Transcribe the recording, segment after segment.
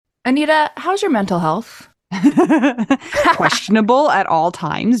Anita, how's your mental health? Questionable at all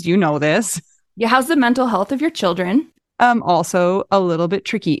times. You know this. Yeah, how's the mental health of your children? Also a little bit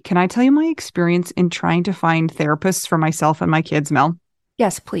tricky. Can I tell you my experience in trying to find therapists for myself and my kids, Mel?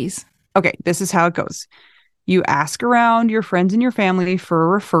 Yes, please. Okay, this is how it goes. You ask around your friends and your family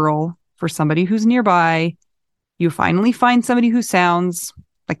for a referral for somebody who's nearby. You finally find somebody who sounds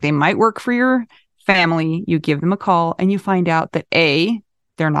like they might work for your family. You give them a call and you find out that A,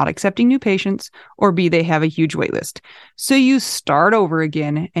 they're not accepting new patients, or B, they have a huge wait list. So you start over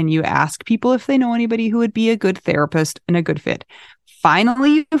again and you ask people if they know anybody who would be a good therapist and a good fit.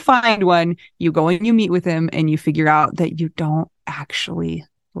 Finally, you find one, you go and you meet with them, and you figure out that you don't actually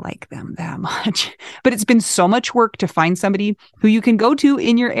like them that much. But it's been so much work to find somebody who you can go to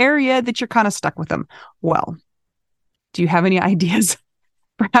in your area that you're kind of stuck with them. Well, do you have any ideas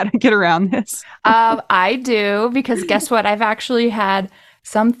for how to get around this? I do because guess what? I've actually had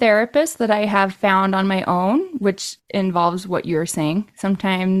some therapists that I have found on my own, which involves what you're saying.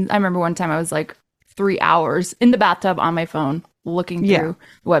 Sometimes I remember one time I was like 3 hours in the bathtub on my phone looking Yeah. through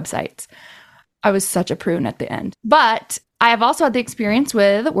websites. I was such a prune at the end. But I have also had the experience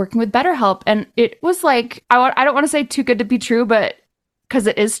with working with BetterHelp. And it was like, I don't want to say too good to be true, but because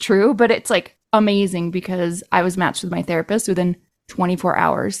it is true, but it's like amazing because I was matched with my therapist within 24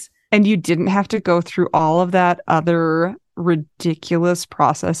 hours. And you didn't have to go through all of that other ridiculous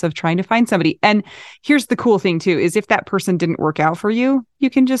process of trying to find somebody. And here's the cool thing too, is if that person didn't work out for you, you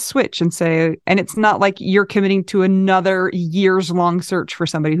can just switch and say, and it's not like you're committing to another years long search for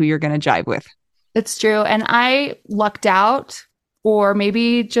somebody who you're going to jive with. It's true. And I lucked out, or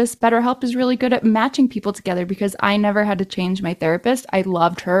maybe just BetterHelp is really good at matching people together because I never had to change my therapist. I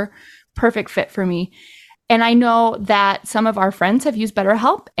loved her. Perfect fit for me. And I know that some of our friends have used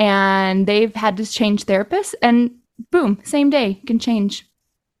BetterHelp and they've had to change therapists, and boom, same day, you can change.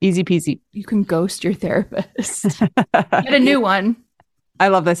 Easy peasy. You can ghost your therapist. Get a new one. I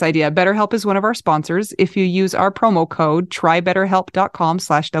love this idea. BetterHelp is one of our sponsors. If you use our promo code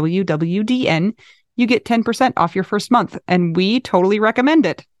trybetterhelp.com/WWDN, you get 10% off your first month. And we totally recommend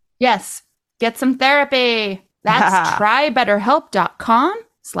it. Yes, get some therapy. That's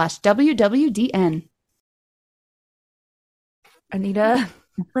trybetterhelp.com/WWDN. Anita,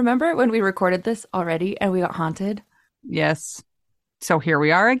 remember when we recorded this already and we got haunted? Yes. So here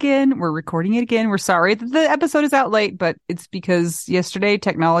we are again. We're recording it again. We're sorry that the episode is out late, but it's because yesterday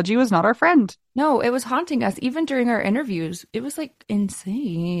technology was not our friend. No, it was haunting us even during our interviews. It was like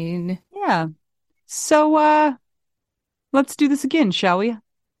insane. Yeah. So let's do this again, shall we?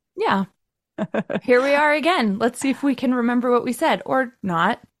 Yeah, here we are again. Let's see if we can remember what we said or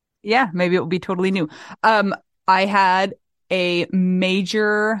not. Yeah, maybe it will be totally new. I had a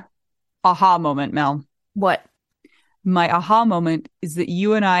major aha moment, Mel. What? My aha moment is that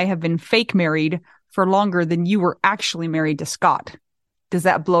you and I have been fake married for longer than you were actually married to Scott. Does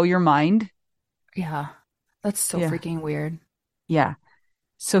that blow your mind? Yeah, that's so Yeah. freaking weird. Yeah.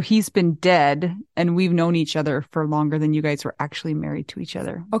 So he's been dead and we've known each other for longer than you guys were actually married to each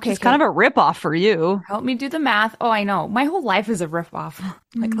other. Okay, It's kind of a ripoff for you. help me do the math. Oh, I know. My whole life is a ripoff.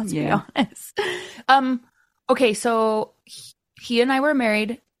 Like, let's be Yeah. honest. Okay, so he and I were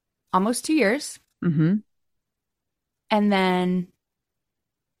married almost 2 years, Mm-hmm. and then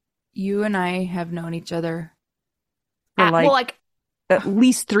you and I have known each other For at, like well, at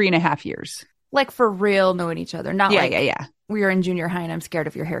least 3.5 years. like for real knowing each other. Not Yeah, like yeah, yeah. we were in junior high and I'm scared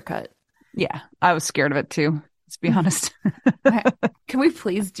of your haircut. Yeah. I was scared of it too. Let's be honest. Can we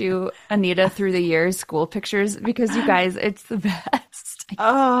please do Anita through the years school pictures? Because you guys, it's the best. It's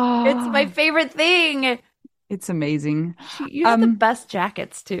my Oh, favorite thing. it's amazing. You have the best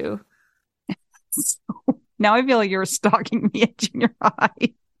jackets too. Now I feel like you're stalking me at junior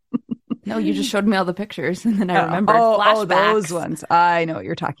high. No, you just showed me all the pictures and then I remembered Oh, flashbacks. those ones. I know what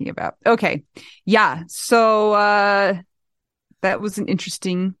you're talking about. Okay. Yeah. So that was an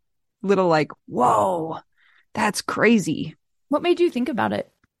interesting little like, whoa, that's crazy. What made you think about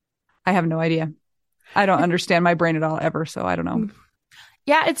it? I have no idea. I don't understand my brain at all ever, so I don't know.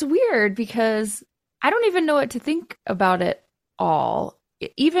 Yeah, it's weird because I don't even know what to think about it all.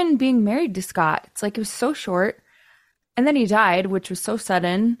 Even being married to Scott, it's like it was so short. And then he died, which was so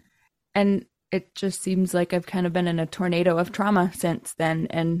sudden. And it just seems like I've kind of been in a tornado of trauma since then,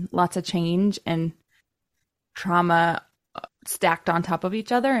 and lots of change and trauma stacked on top of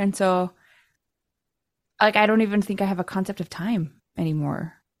each other. And so, like, I don't even think I have a concept of time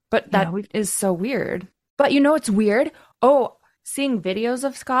anymore. But that Yeah, is so weird. But you know what's weird? Oh, seeing videos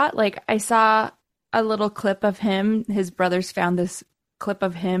of Scott, like I saw a little clip of him. His brothers found this clip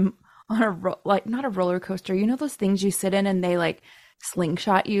of him on a like not a roller coaster. You know those things you sit in and they like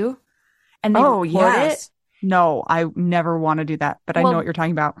slingshot you and they Oh, record it. yes. No, I never want to do that, but I know what Well, you're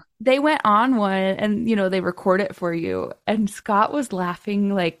talking about. they went on one and, they record it for you. And Scott was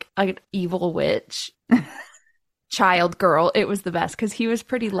laughing like an evil witch, child girl. It was the best because he was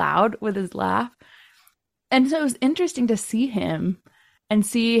pretty loud with his laugh. And so it was interesting to see him and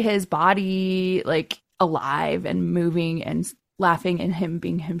see his body like alive and moving and laughing and him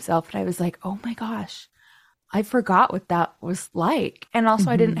being himself. And I was like, oh my gosh, I forgot what that was like. And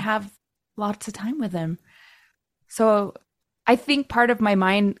also, I didn't have lots of time with him. So I think part of my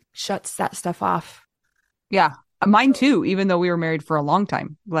mind shuts that stuff off. Yeah, mine too, even though we were married for a long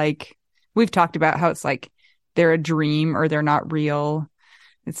time. Like, we've talked about how it's like they're a dream or they're not real.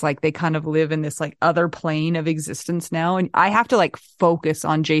 It's like they kind of live in this like other plane of existence now. And I have to like focus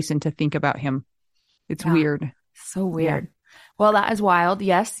on Jason to think about him. It's weird. So weird. Yeah. Well, that is wild.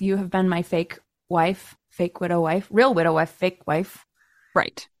 Yes, you have been my fake wife, fake widow wife, real widow wife, fake wife.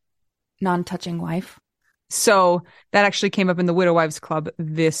 Right. Non-touching wife. So that actually came up in the Widow Wives Club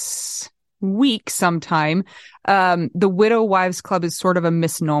this week sometime. The Widow Wives Club is sort of a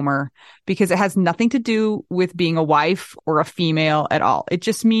misnomer because it has nothing to do with being a wife or a female at all. It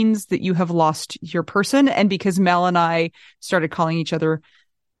just means that you have lost your person. And because Mel and I started calling each other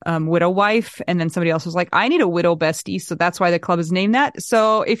widow wife, and then somebody else was like, I need a widow bestie. So that's why the club is named that.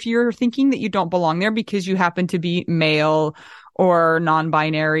 So if you're thinking that you don't belong there because you happen to be male or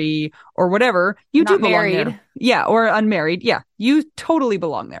non-binary or whatever, you do belong married. there. Yeah, or unmarried. Yeah, you totally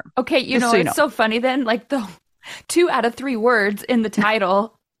belong there. Okay, it's so funny then. Like the 2 out of 3 words in the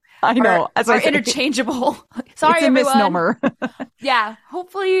title I know are interchangeable. Sorry, it's a everyone. misnomer. Yeah,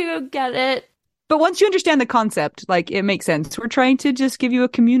 hopefully you get it. But once you understand the concept, like, it makes sense. We're trying to just give you a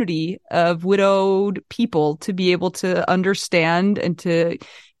community of widowed people to be able to understand and to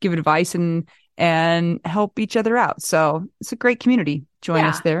give advice and help each other out. So it's a great community. Join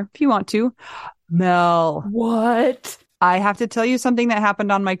us there if you want to. Mel. What? I have to tell you something that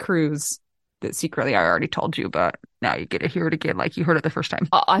happened on my cruise that secretly I already told you, but now you get to hear it again like you heard it the first time.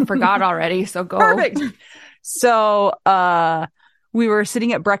 I forgot already, so go. Perfect. So we were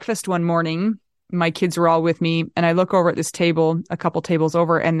sitting at breakfast one morning. My kids were all with me, and I look over at this table, a couple tables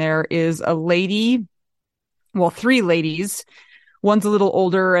over, and there is a lady, well, 3 ladies. One's a little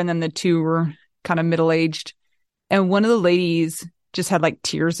older, and then the 2 were kind of middle-aged. And one of the ladies just had like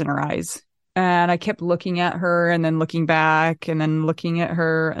tears in her eyes. And I kept looking at her and then looking back and then looking at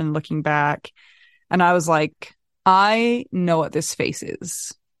her and looking back. And I was like, I know what this face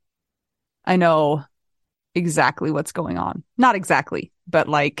is. I know exactly what's going on. Not exactly, but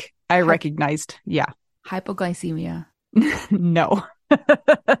like I recognized. Yeah. Hypoglycemia. No.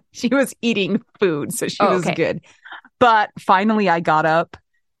 She was eating food, so she was good. But finally I got up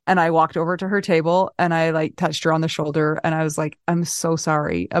and I walked over to her table and I like touched her on the shoulder and I was like, I'm so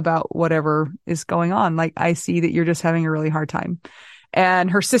sorry about whatever is going on. Like, I see that you're just having a really hard time. And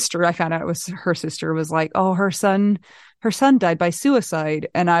her sister, I found out it was her sister, was like, oh, her son died by suicide.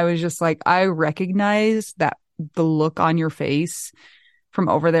 And I was just like, I recognize that the look on your face from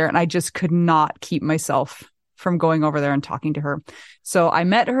over there. And I just could not keep myself from going over there and talking to her. So I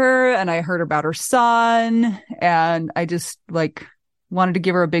met her and I heard about her son, and I just like wanted to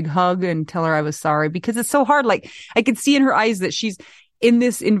give her a big hug and tell her I was sorry, because it's so hard. Like, I could see in her eyes that she's in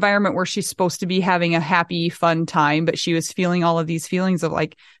this environment where she's supposed to be having a happy, fun time, but she was feeling all of these feelings of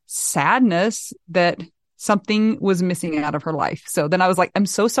like sadness that something was missing out of her life. So then I was like, I'm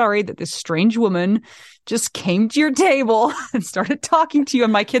so sorry that this strange woman just came to your table and started talking to you.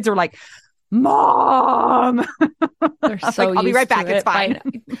 And my kids are like, Mom, they're so like, I'll be right back. It's fine.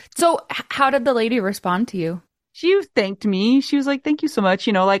 So how did the lady respond to you? She thanked me. She was like, thank you so much.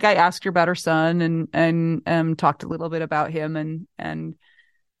 You know, like I asked her about her son and talked a little bit about him. And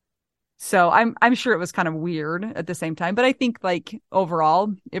so I'm sure it was kind of weird at the same time, but I think like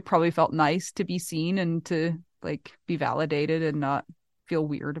overall it probably felt nice to be seen and to like be validated and not feel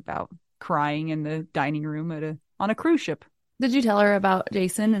weird about crying in the dining room on a cruise ship. Did you tell her about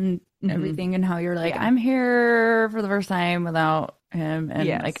Jason and everything and how you're like, I'm here for the first time without him and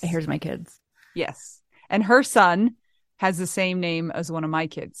like, here's my kids. Yes. And her son has the same name as one of my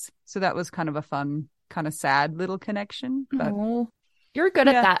kids. So that was kind of a fun, kind of sad little connection. But you're good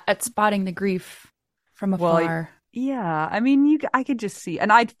at that, at spotting the grief from afar. Well, I mean, I could just see,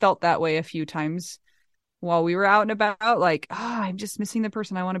 and I'd felt that way a few times while we were out and about, like, I'm just missing the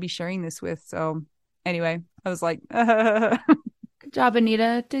person I want to be sharing this with. So anyway, I was like, good job,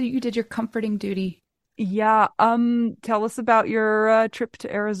 Anita. You did your comforting duty. Yeah. Tell us about your trip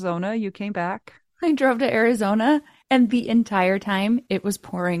to Arizona. You came back. I drove to Arizona, and the entire time it was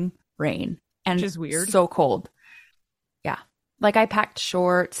pouring rain. And which is weird. So cold. Yeah. Like I packed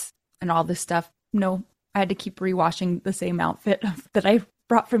shorts and all this stuff. No, I had to keep rewashing the same outfit that I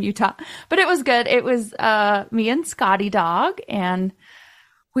brought from Utah. But it was good. It was me and Scotty Dog, and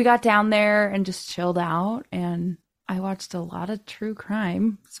we got down there and just chilled out, and I watched a lot of true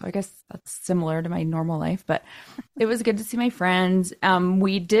crime. So I guess that's similar to my normal life, but it was good to see my friends.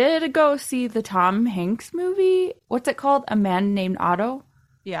 We did go see the Tom Hanks movie. What's it called? A Man Named Otto.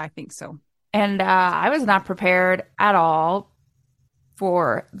 Yeah, I think so. And I was not prepared at all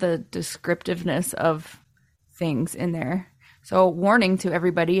for the descriptiveness of things in there. So warning to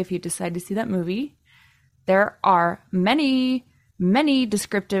everybody, if you decide to see that movie, there are many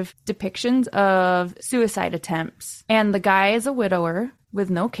descriptive depictions of suicide attempts. And the guy is a widower with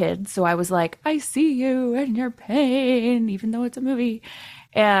no kids. So I was like, I see you and your pain, even though it's a movie.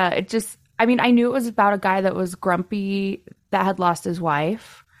 I knew it was about a guy that was grumpy, that had lost his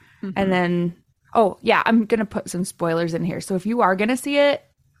wife. Mm-hmm. And then, I'm going to put some spoilers in here. So if you are going to see it,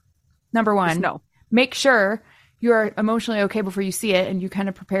 number one, make sure you're emotionally okay before you see it and you kind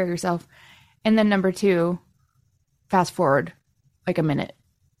of prepare yourself. And then number two, fast forward like a minute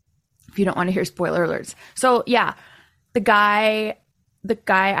if you don't want to hear spoiler alerts. So yeah, the guy,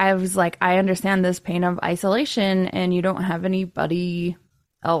 I was like, I understand this pain of isolation and you don't have anybody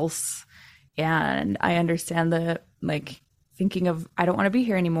else. And I understand the thinking of, I don't want to be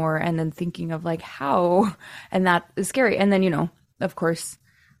here anymore. And then thinking of how, and that is scary. And then, of course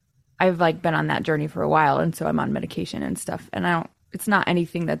I've been on that journey for a while. And so I'm on medication and stuff. And it's not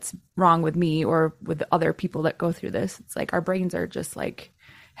anything that's wrong with me or with other people that go through this. It's our brains are just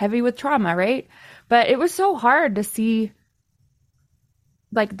heavy with trauma, right? But it was so hard to see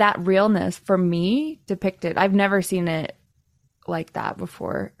that realness for me depicted. I've never seen it like that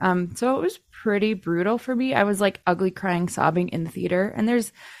before. So it was pretty brutal for me. I was ugly crying, sobbing in the theater. And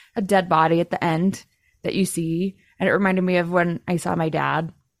there's a dead body at the end that you see. And it reminded me of when I saw my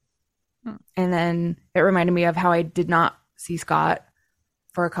dad. And then it reminded me of how I did not see Scott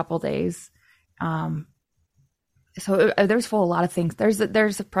for a couple days. So there's a lot of things. There's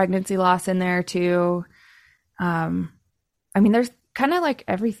a pregnancy loss in there too. There's kind of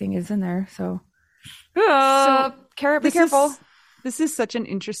everything is in there. So be careful. This is such an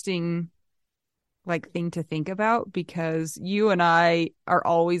interesting thing to think about, because you and I are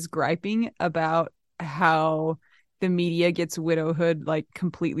always griping about how the media gets widowhood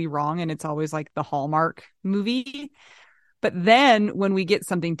completely wrong, and it's always the Hallmark movie. But then when we get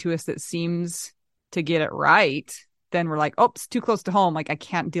something to us that seems to get it right, then we're like, oh, it's too close to home. I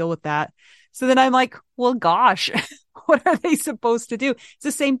can't deal with that. So then I'm like, well, gosh, what are they supposed to do? It's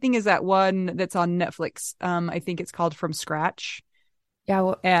the same thing as that one that's on Netflix. I think it's called From Scratch. Yeah.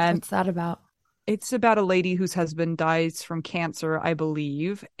 What's that about? It's about a lady whose husband dies from cancer, I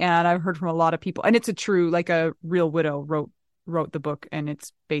believe. And I've heard from a lot of people, and it's a true, a real widow wrote the book, and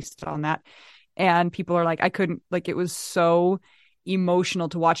it's based on that. And people are I couldn't, it was so emotional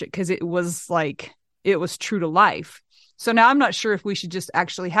to watch it, because it was it was true to life. So now I'm not sure if we should just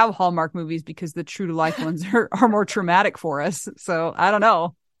actually have Hallmark movies, because the true to life ones are more traumatic for us. So I don't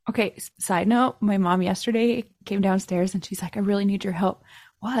know. Okay. Side note, my mom yesterday came downstairs and she's like, I really need your help.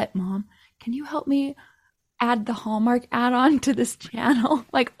 What, Mom? Can you help me add the Hallmark add-on to this channel?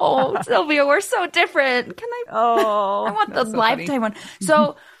 Sylvia, we're so different. Can I? Oh, I want the so Lifetime one.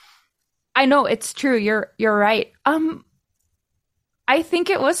 So I know it's true. You're right. I think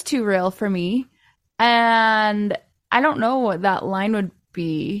it was too real for me, and I don't know what that line would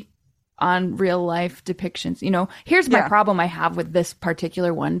be on real life depictions. Here's my problem I have with this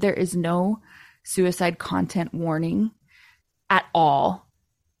particular one. There is no suicide content warning at all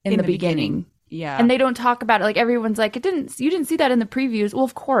in the beginning. Yeah. And they don't talk about it. Everyone's you didn't see that in the previews. Well,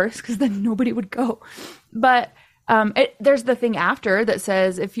 of course, because then nobody would go. But there's the thing after that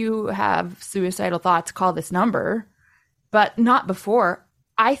says, if you have suicidal thoughts, call this number, but not before.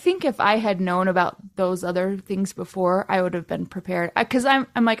 I think if I had known about those other things before, I would have been prepared. Because I'm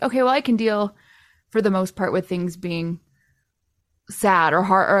okay, well, I can deal for the most part with things being sad or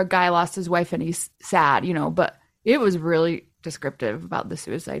hard, or a guy lost his wife and he's sad, but it was really descriptive about the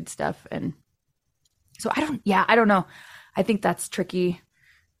suicide stuff. And so I don't know. I think that's tricky.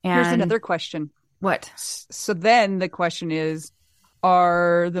 And here's another question. What? So then the question is,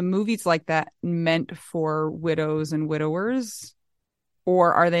 are the movies like that meant for widows and widowers,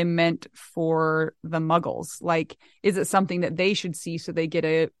 or are they meant for the muggles? Is it something that they should see so they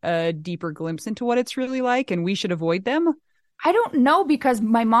get a deeper glimpse into what it's really like, and we should avoid them? I don't know, because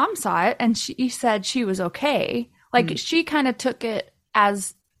my mom saw it and she said she was okay. She kind of took it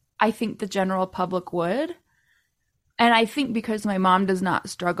as I think the general public would. And I think because my mom does not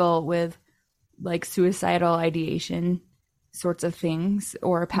struggle with suicidal ideation, sorts of things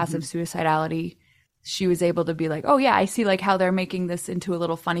or passive suicidality, she was able to be like, oh yeah, I see like how they're making this into a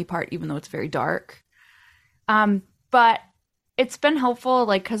little funny part, even though it's very dark. But it's been helpful,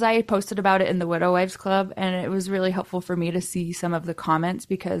 like, because I posted about it in the Widow Wives Club, and it was really helpful for me to see some of the comments,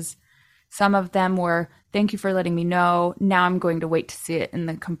 because some of them were, thank you for letting me know. Now I'm going to wait to see it in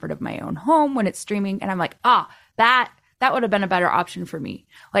the comfort of my own home when it's streaming. And I'm like, that would have been a better option for me.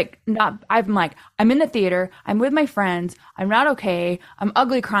 Like, I'm in the theater. I'm with my friends. I'm not okay. I'm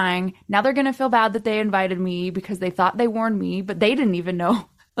ugly crying. Now they're going to feel bad that they invited me because they thought they warned me, but they didn't even know.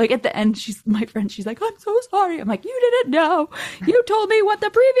 Like, at the end, she's like, I'm so sorry. I'm like, you didn't know. You told me what the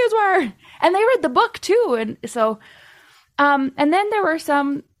previews were. And they read the book too. And so, and then there were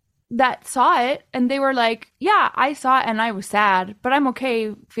some that saw it and they were like, yeah, I saw it and I was sad, but I'm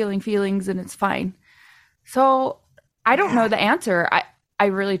okay feeling feelings and it's fine. So I don't know the answer. I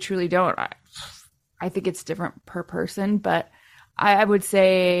really, truly don't. I think it's different per person, but I would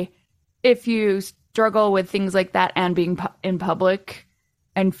say if you struggle with things like that and being in public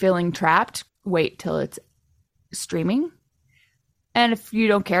and feeling trapped, wait till it's streaming. And if you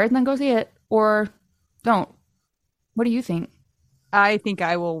don't care, then go see it or don't. What do you think? I think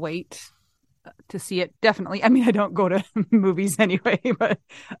I will wait to see it. Definitely. I mean, I don't go to movies anyway, but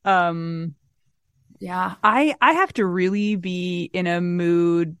yeah, I have to really be in a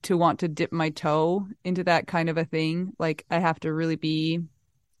mood to want to dip my toe into that kind of a thing. Like, I have to really be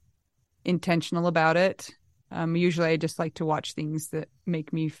intentional about it. Usually I just like to watch things that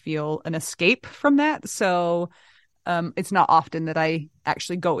make me feel an escape from that. So it's not often that I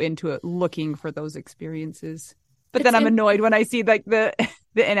actually go into it looking for those experiences. But then I'm annoyed when I see like the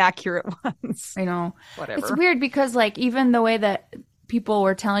inaccurate ones. I know. Whatever. It's weird because like even the way that people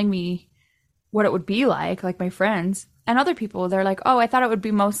were telling me what it would be like my friends and other people, they're like, oh, I thought it would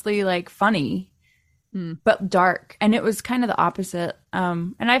be mostly like funny, but dark. And it was kind of the opposite.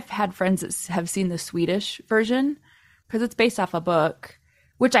 And I've had friends that have seen the Swedish version because it's based off a book,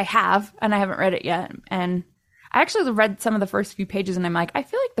 which I have, and I haven't read it yet. And I actually read some of the first few pages and I'm like, I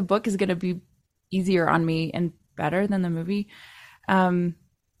feel like the book is going to be easier on me and better than the movie.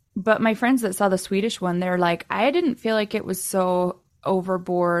 But my friends that saw the Swedish one, they're like, I didn't feel like it was so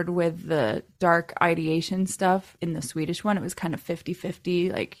overboard with the dark ideation stuff in the Swedish one. It was kind of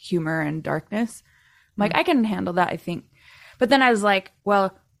 50-50, like humor and darkness. I'm like, I can handle that, I think. But then I was like,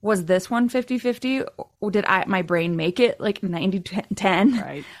 well, was this one 50-50? Or did my brain make it like 90-10?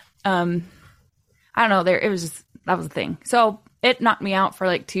 Right. I don't know. That was the thing. So it knocked me out for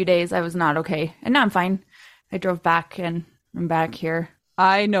like 2 days. I was not okay. And now I'm fine. I drove back and I'm back here.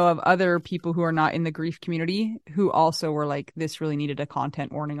 I know of other people who are not in the grief community who also were like, this really needed a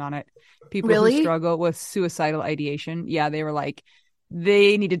content warning on it. People who struggle with suicidal ideation. Yeah, they were like,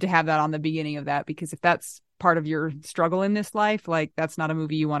 they needed to have that on the beginning of that, because if that's part of your struggle in this life, like that's not a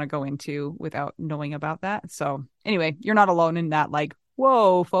movie you want to go into without knowing about that. So anyway, you're not alone in that. Like,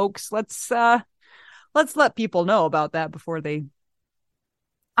 whoa, folks, let's let people know about that before they.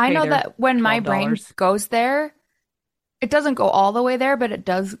 I know that when my brain goes there, it doesn't go all the way there, but it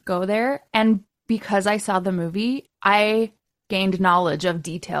does go there. And because I saw the movie, I gained knowledge of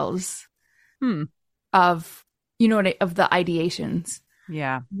details of, of the ideations.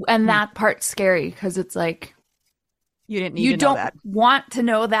 Yeah. And that part's scary because it's like, you didn't need to know that. You don't want to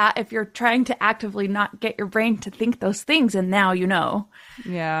know that if you're trying to actively not get your brain to think those things. And now you know.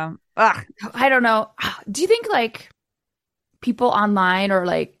 Yeah. Ugh. I don't know. Do you think like people online or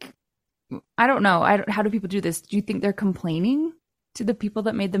like, I don't know. How do people do this? Do you think they're complaining to the people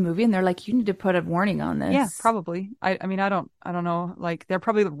that made the movie and they're like, you need to put a warning on this? Yeah, probably. I mean, I don't know. Like they're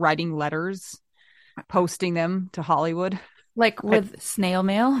probably writing letters, posting them to Hollywood. Like with snail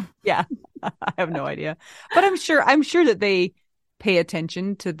mail? Yeah. I have no idea. But I'm sure that they pay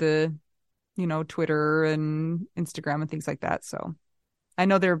attention to the, Twitter and Instagram and things like that. So I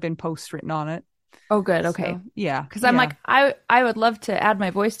know there have been posts written on it. Oh, good. Okay. So, yeah. Because I'm like, I would love to add my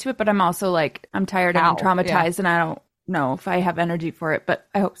voice to it, but I'm also like, I'm tired and I'm traumatized and I don't know if I have energy for it, but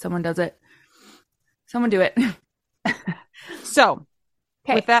I hope someone does it. Someone do it. So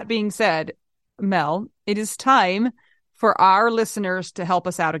with that being said, Mel, it is time for our listeners to help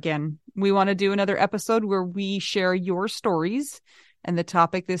us out again. We want to do another episode where we share your stories. And the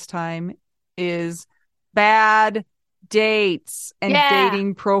topic this time is bad dates and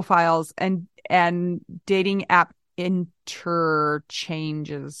dating profiles and dating app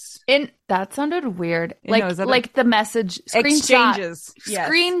interchanges. That sounded weird. Like the message exchanges.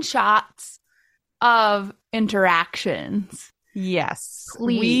 Screenshots of interactions. Yes.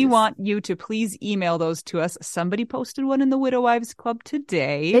 Please. We want you to please email those to us. Somebody posted one in the Widow Wives Club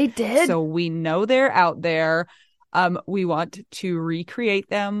today. They did. So we know they're out there. We want to recreate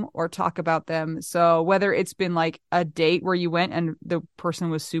them or talk about them. So whether it's been like a date where you went and the person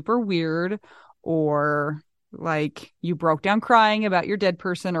was super weird, or like you broke down crying about your dead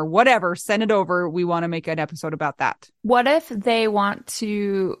person or whatever, send it over. We want to make an episode about that. What if they want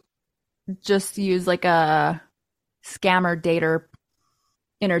to just use like a scammer dater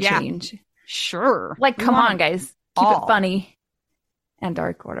interchange? Yeah, sure. Like, come on, guys. Keep it funny and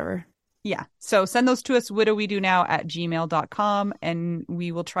dark, whatever. Yeah. So send those to us, widowwedonow@gmail.com, and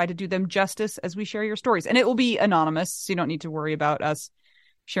we will try to do them justice as we share your stories. And it will be anonymous, so you don't need to worry about us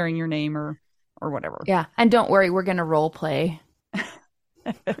sharing your name or whatever. Yeah. And don't worry, we're going to role play.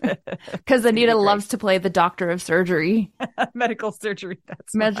 Because Anita loves to play the doctor of surgery. Medical surgery.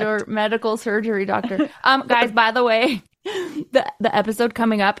 That's medical surgery doctor. Guys, by the way, the episode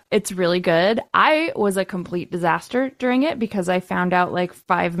coming up, it's really good. I was a complete disaster during it because I found out like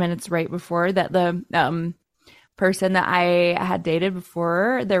 5 minutes right before that the person that I had dated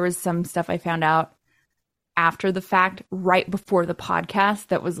before, there was some stuff I found out after the fact, right before the podcast,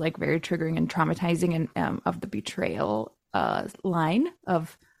 that was like very triggering and traumatizing, and of the betrayal line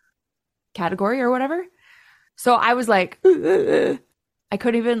of category or whatever. So I was like, I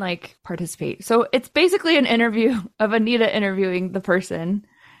couldn't even like participate. So it's basically an interview of Anita interviewing the person.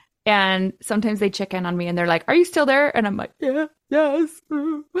 And sometimes they check in on me and they're like, are you still there? And I'm like, yeah, yes.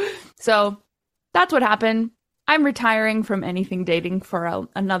 So that's what happened. I'm retiring from anything dating for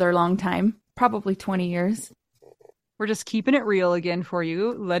another long time, probably 20 years. We're just keeping it real again for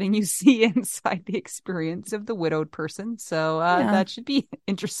you, letting you see inside the experience of the widowed person. So that should be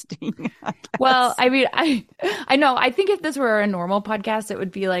interesting. Well, I mean, I know. I think if this were a normal podcast, it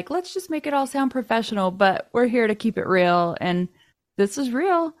would be like, let's just make it all sound professional. But we're here to keep it real. And this is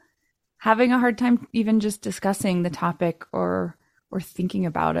real. Having a hard time even just discussing the topic or thinking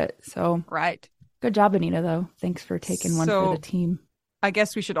about it. So right. Good job, Anita, though. Thanks for taking one for the team. I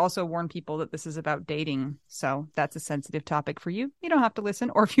guess we should also warn people that this is about dating. So that's a sensitive topic for you. You don't have to listen.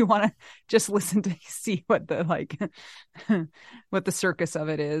 Or if you want to just listen to see what the what the circus of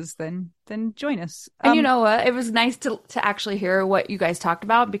it is, then join us. And you know what? It was nice to actually hear what you guys talked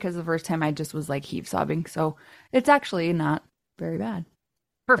about, because the first time I just was like heave sobbing. So it's actually not very bad.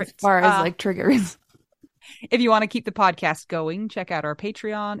 Perfect. As far as like triggers. If you want to keep the podcast going, check out our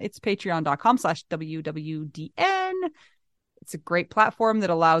Patreon. It's patreon.com/WWDN. It's a great platform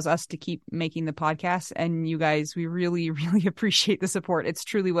that allows us to keep making the podcast. And you guys, we really, really appreciate the support. It's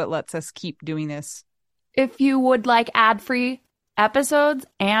truly what lets us keep doing this. If you would like ad-free episodes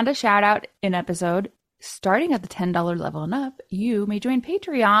and a shout out in episode, starting at the $10 level and up, you may join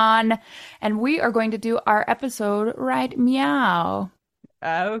Patreon. And we are going to do our episode right meow.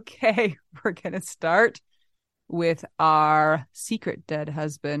 Okay, we're going to start with our secret dead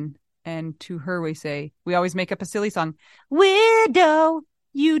husband. And to her, we always make up a silly song. Widow,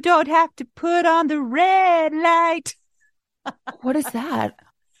 you don't have to put on the red light. What is that?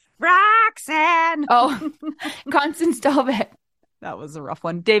 Roxanne. Oh, Constance Delvec. That was a rough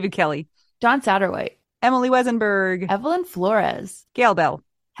one. David Kelly. John Satterwhite. Emily Wesenberg. Evelyn Flores. Gail Bell.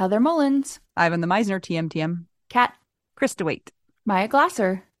 Heather Mullins. Ivan the Meisner, TM. Kat. Krista Waite. Maya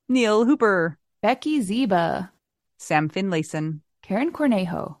Glasser. Neil Hooper. Becky Zeba. Sam Finlayson. Karen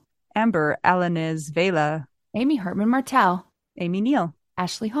Cornejo. Amber Alanes Vela. Amy Hartman Martel. Amy Neal.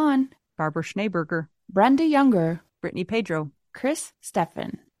 Ashley Hahn. Barbara Schneeberger. Brenda Younger. Brittany Pedro. Chris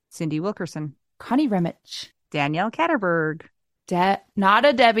Steffen. Cindy Wilkerson. Connie Remich. Danielle Catterberg. Not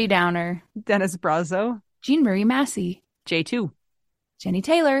a Debbie Downer. Dennis Brazo. Jean Marie Massey. J2. Jenny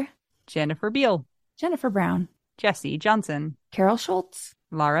Taylor. Jennifer Beal. Jennifer Brown. Jesse Johnson. Carol Schultz.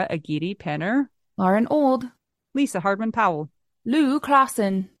 Lara Agiri Penner. Lauren Old. Lisa Hardman Powell. Lou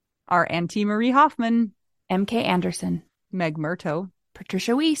Clausen. Our Auntie Marie Hoffman. MK Anderson. Meg Murto.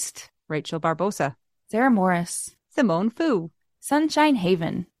 Patricia Weist. Rachel Barbosa. Sarah Morris. Simone Fu. Sunshine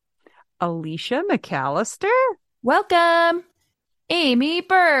Haven. Alicia McAllister. Welcome. Amy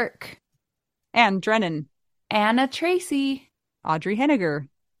Burke. Ann Drennan. Anna Tracy. Audrey Henniger.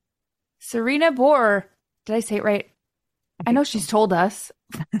 Serena Bohr. Did I say it right? I know she's told us.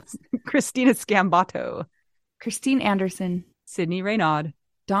 Christina Scambato. Christine Anderson. Sydney Raynaud.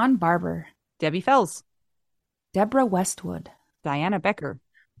 Dawn Barber. Debbie Fells. Deborah Westwood. Diana Becker.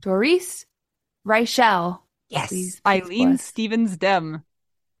 Doris Reichel. Yes. Please Eileen bless. Stevens Dem.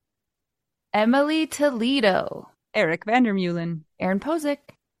 Emily Toledo. Eric Vandermeulen. Aaron Posick.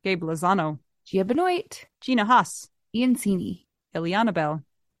 Gabe Lozano. Gia Benoit. Gina Haas. Ian Sini. Ileana Bell.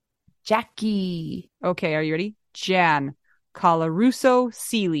 Jackie. Okay, are you ready? Jan. Colarusso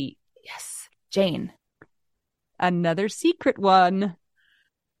Seeley. Yes. Jane. Another secret one.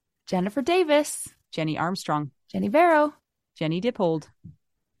 Jennifer Davis. Jenny Armstrong. Jenny Vero. Jenny Dippold.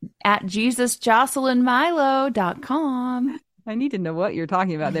 At JesusJocelynMilo.com. I need to know what you're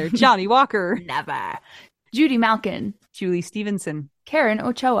talking about there. Johnny Walker. Never. Judy Malkin. Julie Stevenson. Karen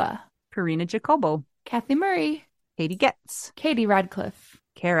Ochoa. Karina Jacobo. Kathy Murray. Katie Getz. Katie Radcliffe.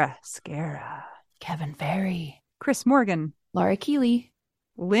 Kara Scara. Kevin Ferry. Chris Morgan. Laura Keeley.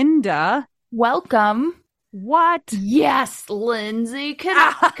 Linda. Welcome. What? Yes, Lindsay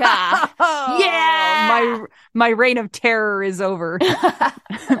Kanaka. Yeah. My reign of terror is over.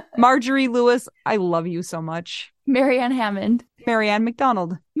 Marjorie Lewis, I love you so much. Marianne Hammond. Marianne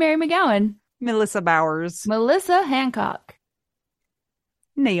McDonald. Mary McGowan. Melissa Bowers. Melissa Hancock.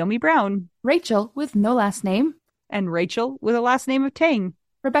 Naomi Brown. Rachel with no last name. And Rachel with a last name of Tang.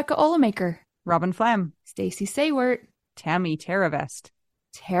 Rebecca Olemaker. Robin Flam. Stacy Saywert. Tammy Terravest.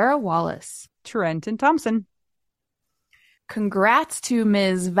 Tara Wallace. Trenton Thompson. Congrats to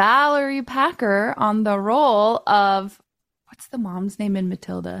Ms. Valerie Packer on the role of, what's the mom's name in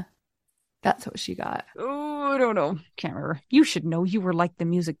Matilda? That's what she got. Oh, I don't know. Can't remember. You should know. You were like the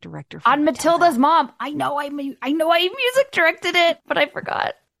music director for On Matilda's mom. I know I music directed it, but I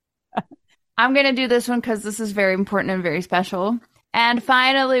forgot. I'm going to do this one because this is very important and very special. And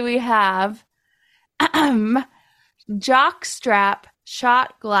finally, we have jockstrap,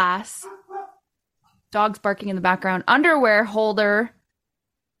 shot glass, dogs barking in the background, underwear holder,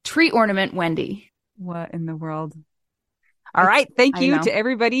 tree ornament, Wendy. What in the world? All right. Thank you to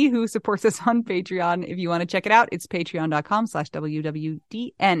everybody who supports us on Patreon. If you want to check it out, it's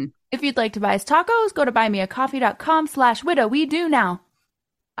patreon.com/WWDN. If you'd like to buy us tacos, go to buymeacoffee.com/widow. We do now.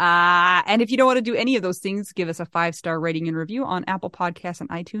 And if you don't want to do any of those things, give us a 5-star rating and review on Apple Podcasts and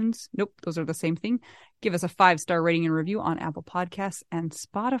iTunes. Nope, those are the same thing. Give us a 5-star rating and review on Apple Podcasts and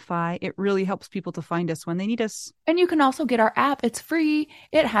Spotify. It really helps people to find us when they need us. And you can also get our app. It's free.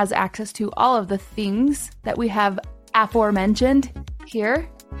 It has access to all of the things that we have aforementioned here.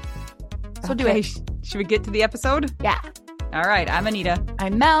 So do it. Should we get to the episode? Yeah. All right. I'm Anita.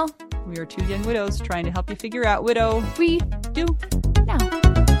 I'm Mel. We are two young widows trying to help you figure out widow we do now.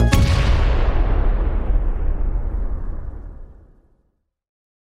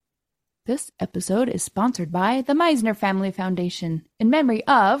 This episode is sponsored by the Meisner Family Foundation in memory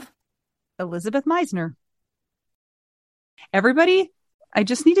of Elizabeth Meisner. Everybody, I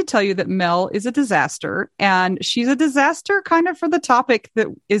just need to tell you that Mel is a disaster, and she's a disaster kind of for the topic that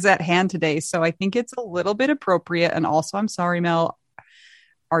is at hand today. So I think it's a little bit appropriate. And also, I'm sorry, Mel.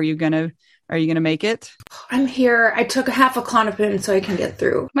 Are you gonna make it? I'm here. I took half a Klonopin so I can get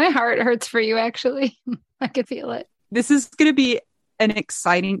through. My heart hurts for you, actually. I could feel it. This is going to be an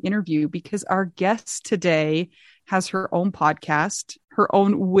exciting interview because our guest today has her own podcast, her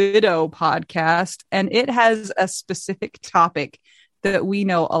own widow podcast, and it has a specific topic that we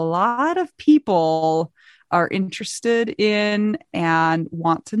know a lot of people are interested in and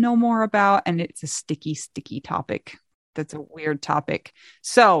want to know more about. And it's a sticky, sticky topic. That's a weird topic.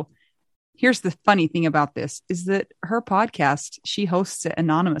 So here's the funny thing about this is that her podcast, she hosts it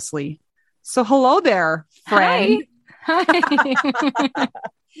anonymously. So hello there, friend. Hi.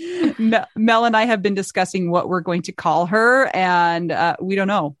 Mel and I have been discussing what we're going to call her, and we don't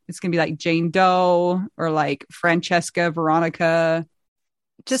know. It's going to be like Jane Doe or like Francesca, Veronica.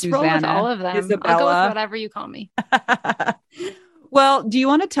 Just Susanna, roll with all of them. Isabella. I'll go with whatever you call me. Well, do you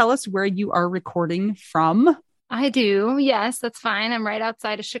want to tell us where you are recording from? I do. Yes, that's fine. I'm right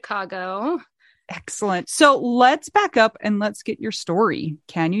outside of Chicago. Excellent. So let's back up and let's get your story.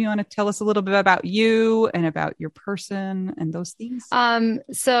 Can you want to tell us a little bit about you and about your person and those things?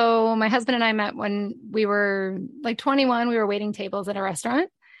 So my husband and I met when we were like 21. We were waiting tables at a restaurant,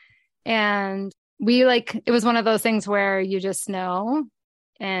 and it was one of those things where you just know.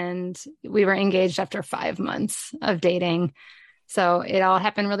 And we were engaged after 5 months of dating. So it all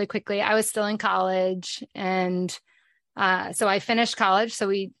happened really quickly. I was still in college, and so I finished college. So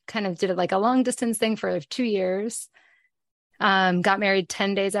we kind of did it like a long distance thing for 2 years. Got married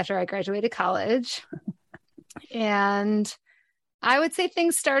 10 days after I graduated college. And I would say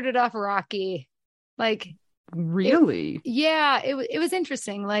things started off rocky. Like, really? It was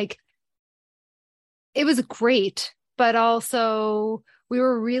interesting. Like, it was great, but also we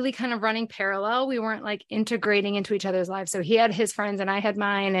were really kind of running parallel. We weren't like integrating into each other's lives. So he had his friends and I had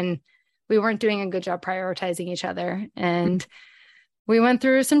mine, and we weren't doing a good job prioritizing each other. And we went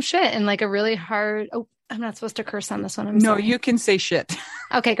through some shit and like a really hard, I'm not supposed to curse on this one. No, you can say shit.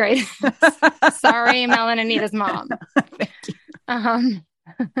 Okay, great. Sorry, Mel and Anita's mom. Thank you.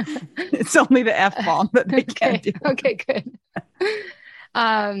 It's only the F-bomb that they can't do. Okay, good.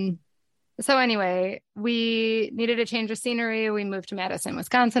 So anyway, we needed a change of scenery. We moved to Madison,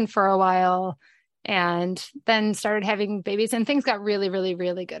 Wisconsin for a while. and then started having babies, and things got really, really,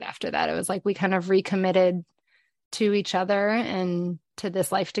 really good after that. It was like we kind of recommitted to each other and to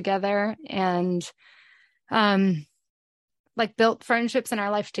this life together, and like built friendships in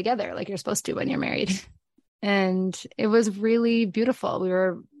our life together, like you're supposed to when you're married. And it was really beautiful. We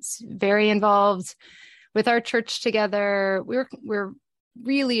were very involved with our church together. We're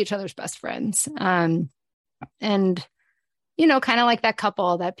really each other's best friends. And, you know, kind of like that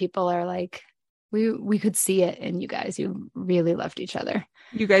couple that people are like, we could see it in you guys. You really loved each other.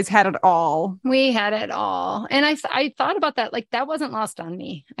 You guys had it all. We had it all. And I thought about that. Like, that wasn't lost on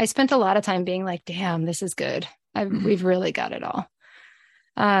me. I spent a lot of time being like, damn, this is good. We've really got it all.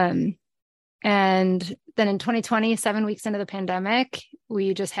 And then in 2020, 7 weeks into the pandemic,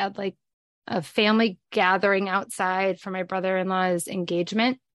 we just had like a family gathering outside for my brother-in-law's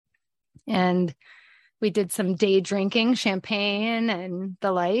engagement. And we did some day drinking, champagne and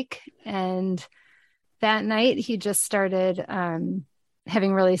the like. And that night he just started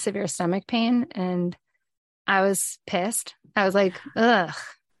having really severe stomach pain. And I was pissed. I was like, ugh,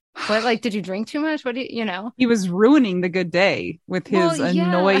 what, like, did you drink too much? What do you know? He was ruining the good day with his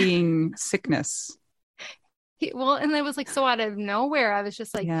annoying sickness. And it was like so out of nowhere. I was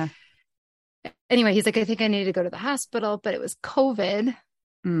just like, yeah. Anyway, he's like, I think I need to go to the hospital, but it was COVID.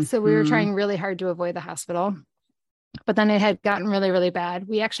 So we were trying really hard to avoid the hospital, but then it had gotten really, really bad.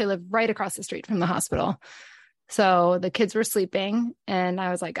 We actually live right across the street from the hospital. So the kids were sleeping and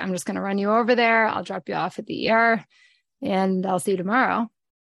I was like, I'm just going to run you over there. I'll drop you off at the ER and I'll see you tomorrow.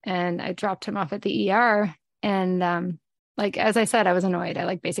 And I dropped him off at the ER. And like, as I said, I was annoyed. I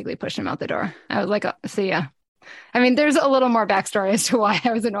like basically pushed him out the door. I was like, see ya. I mean, there's a little more backstory as to why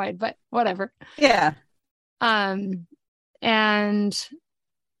I was annoyed, but whatever. Yeah. And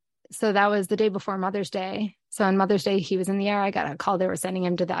so that was the day before Mother's Day. So on Mother's Day, he was in the ER. I got a call. They were sending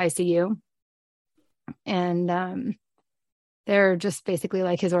him to the ICU. And they're just basically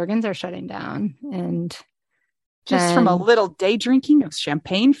like, his organs are shutting down. And just from a little day drinking of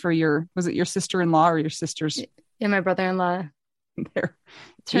champagne for was it your sister-in-law or your sister's? Yeah, my brother-in-law. There.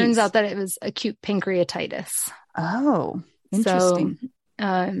 Turns out that it was acute pancreatitis. Oh, interesting.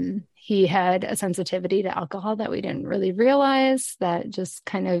 So he had a sensitivity to alcohol that we didn't really realize, that just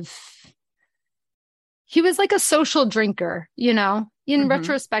kind of, he was like a social drinker, you know, in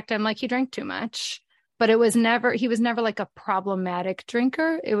retrospect, I'm like, he drank too much, but he was never like a problematic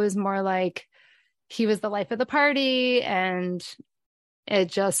drinker. It was more like he was the life of the party and it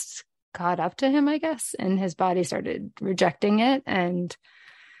just caught up to him, I guess, and his body started rejecting it. And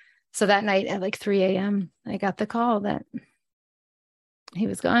so that night at like 3 a.m., I got the call that he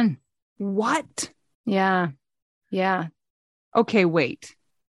was gone. What? Yeah. Yeah. Okay, wait.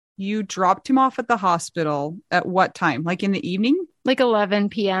 You dropped him off at the hospital at what time? Like in the evening? Like 11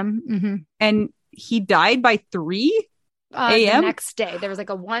 p.m. Mm-hmm. And he died by 3 a.m.? The next day. There was like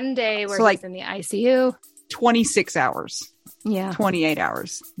a one day where he was in the ICU. 26 hours. Yeah. 28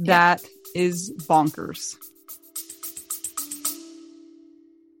 hours. That is bonkers.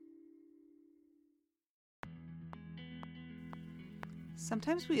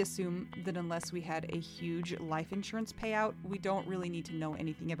 Sometimes we assume that unless we had a huge life insurance payout, we don't really need to know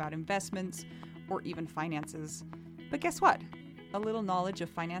anything about investments or even finances. But guess what? A little knowledge of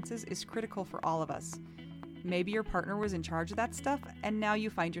finances is critical for all of us. Maybe your partner was in charge of that stuff, and now you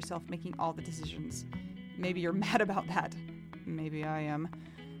find yourself making all the decisions. Maybe you're mad about that. Maybe I am.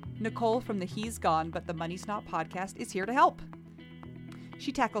 Nicole from the He's Gone But the Money's Not podcast is here to help.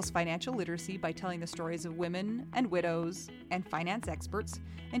 She tackles financial literacy by telling the stories of women and widows and finance experts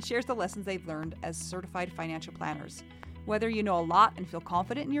and shares the lessons they've learned as certified financial planners. Whether you know a lot and feel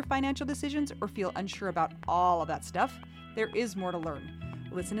confident in your financial decisions or feel unsure about all of that stuff, there is more to learn.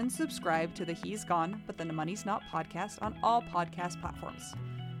 Listen and subscribe to the He's Gone But the Money's Not podcast on all podcast platforms.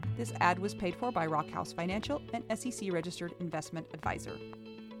 This ad was paid for by Rockhouse Financial, an SEC-registered investment advisor.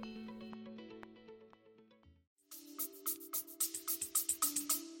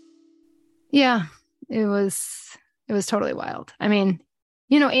 Yeah, it was totally wild. I mean,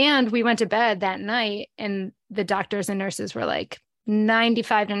 you know, and we went to bed that night and the doctors and nurses were like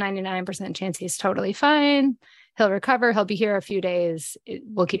 95 to 99% chance he's totally fine. He'll recover. He'll be here a few days.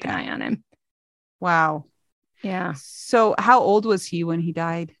 We'll keep an eye on him. Wow. Yeah. So how old was he when he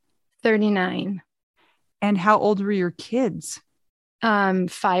died? 39. And how old were your kids? 5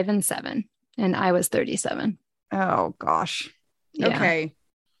 and 7. And I was 37. Oh, gosh. Yeah. Okay.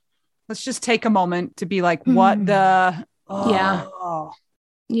 Let's just take a moment to be like, what the? Oh. Yeah.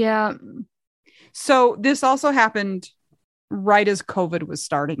 Yeah. So this also happened right as COVID was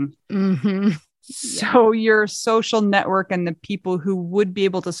starting. Mm-hmm. So your social network and the people who would be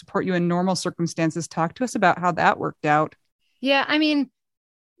able to support you in normal circumstances, talk to us about how that worked out. Yeah. I mean,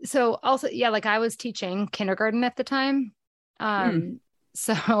 so also, yeah, like I was teaching kindergarten at the time.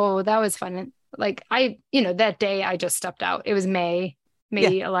 So that was fun. And like that day I just stepped out. It was May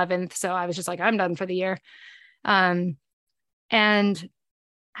 11th. So I was just like, I'm done for the year. And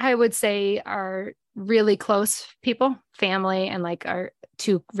I would say our really close people, family, and like our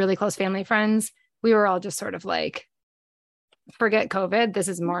two really close family friends, we were all just sort of like, forget COVID. This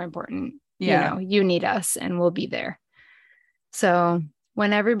is more important. Yeah. You need us and we'll be there. So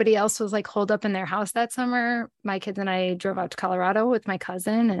when everybody else was like holed up in their house that summer, my kids and I drove out to Colorado with my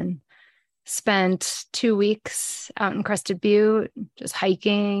cousin and spent 2 weeks out in Crested Butte, just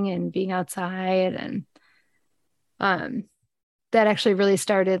hiking and being outside. And that actually really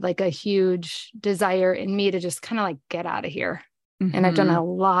started like a huge desire in me to just kind of like get out of here. Mm-hmm. And I've done a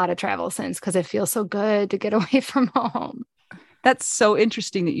lot of travel since because it feels so good to get away from home. That's so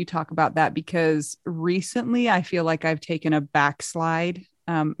interesting that you talk about that, because recently I feel like I've taken a backslide.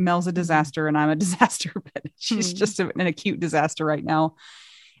 Mel's a disaster and I'm a disaster, but she's just an acute disaster right now.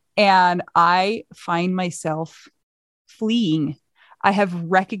 And I find myself fleeing. I have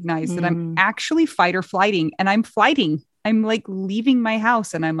recognized that I'm actually fight or flighting, and I'm flighting. I'm like leaving my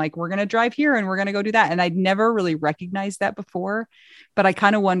house and I'm like, we're going to drive here and we're going to go do that. And I'd never really recognized that before, but I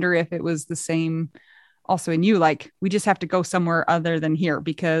kind of wonder if it was the same also in you. Like, we just have to go somewhere other than here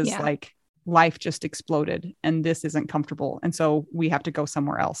because like life just exploded and this isn't comfortable. And so we have to go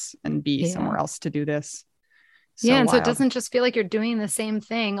somewhere else and be somewhere else to do this. And so it doesn't just feel like you're doing the same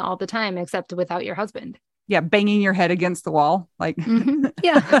thing all the time, except without your husband. Yeah. Banging your head against the wall. Like,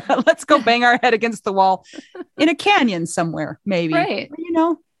 let's go bang our head against the wall in a canyon somewhere, maybe. Right.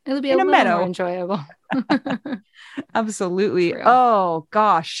 Or, it'll be in a little meadow. More enjoyable. Absolutely. Oh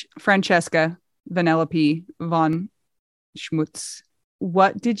gosh. Francesca Vanellope von Schmutz.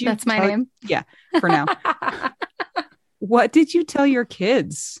 What did you That's my name? Yeah, for now. What did you tell your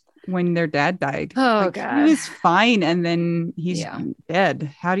kids when their dad died? Oh, God. He was fine and then he's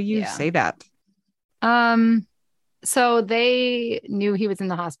dead. How do you say that? So they knew he was in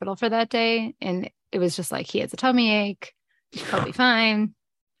the hospital for that day, and it was just like, he has a tummy ache. He'll be fine.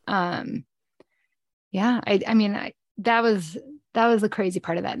 I mean, that was the crazy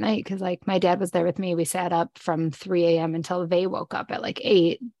part of that night. Cause like my dad was there with me. We sat up from 3 a.m. until they woke up at like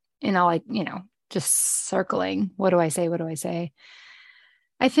 8, and all like, just circling. What do I say? What do I say?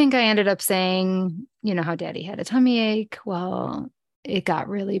 I think I ended up saying, how daddy had a tummy ache. Well, it got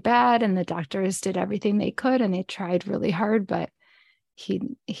really bad and the doctors did everything they could and they tried really hard, but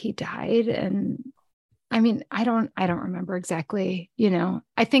he died. And I mean, I don't remember exactly,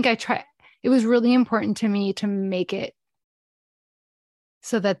 I think it was really important to me to make it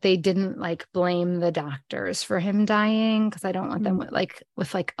so that they didn't like blame the doctors for him dying. Cause I don't want them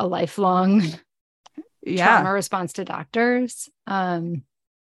with a lifelong trauma response to doctors. I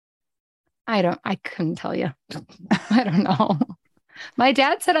couldn't tell you. I don't know. My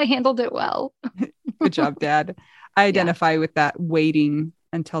dad said I handled it well. Good job, Dad. I identify with that, waiting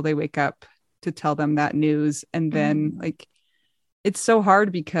until they wake up to tell them that news. And then like, it's so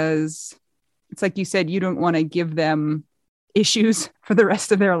hard because it's like you said, you don't want to give them issues for the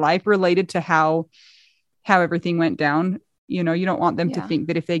rest of their life related to how everything went down. You don't want them to think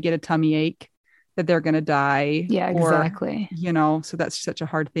that if they get a tummy ache that they're going to die. Yeah, exactly. So that's such a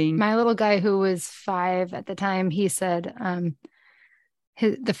hard thing. My little guy, who was 5 at the time, he said,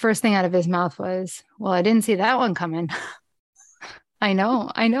 the first thing out of his mouth was, well, I didn't see that one coming. I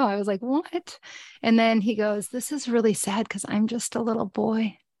know. I was like, what? And then he goes, this is really sad because I'm just a little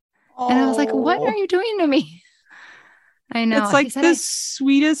boy. Oh. And I was like, what are you doing to me? I know. It's like the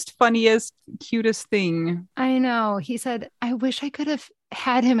sweetest, funniest, cutest thing. I know. He said, I wish I could have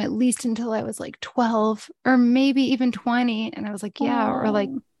had him at least until I was like 12 or maybe even 20. And I was like, yeah, or like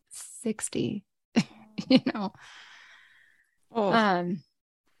 60, Oh.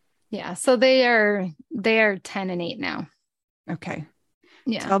 Yeah. So they are 10 and 8 now. Okay.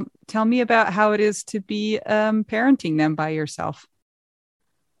 Yeah. Tell me about how it is to be parenting them by yourself.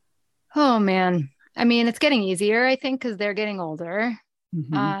 Oh man. I mean, it's getting easier, I think, because they're getting older.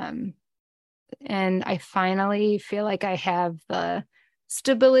 Mm-hmm. And I finally feel like I have the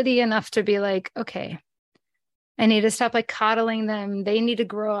stability enough to be like, okay, I need to stop like coddling them. They need to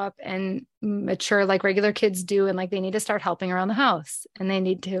grow up and mature like regular kids do. And like, they need to start helping around the house, and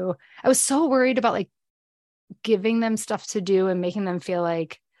I was so worried about like giving them stuff to do and making them feel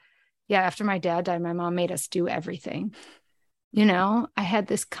like, after my dad died, my mom made us do everything. I had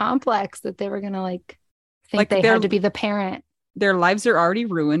this complex that they were going to like think they had to be the parent. Their lives are already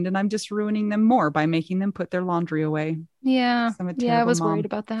ruined, and I'm just ruining them more by making them put their laundry away. Yeah. I'm a Yeah, I terrible was mom. worried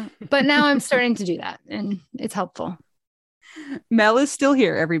about that. But now I'm starting to do that, and it's helpful. Mel is still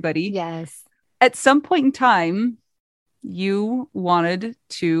here, everybody. Yes. At some point in time, you wanted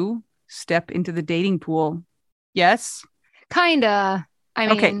to step into the dating pool. Yes? Kinda. I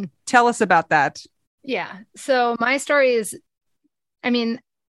mean, Okay, tell us about that. yeah. So my story is, I mean,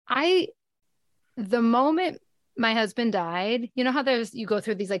 the moment my husband died, you know how you go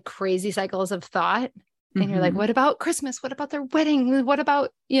through these like crazy cycles of thought and you're like, Mhm. what about Christmas? What about their wedding? What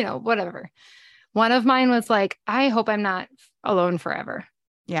about, whatever. One of mine was like, I hope I'm not alone forever.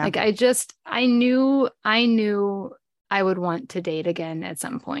 Yeah. Like I knew I would want to date again at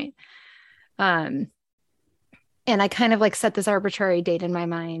some point. And I kind of like set this arbitrary date in my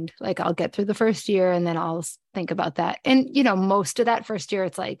mind. Like I'll get through the first year and then I'll think about that. And, most of that first year,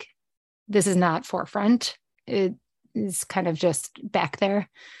 it's like, this is not forefront. It is kind of just back there.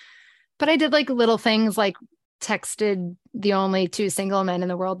 But I did like little things like texted the only two single men in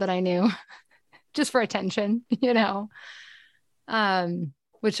the world that I knew just for attention,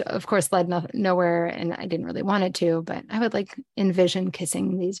 which of course led nowhere. And I didn't really want it to, but I would like envision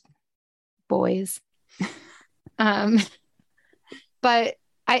kissing these boys. But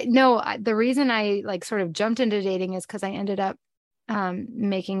the reason I like sort of jumped into dating is because I ended up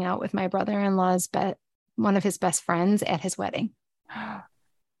making out with my brother-in-law's one of his best friends at his wedding.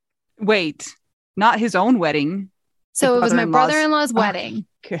 Wait, not his own wedding. So it was my brother-in-law's wedding.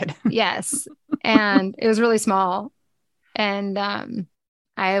 Good. Yes. And it was really small. And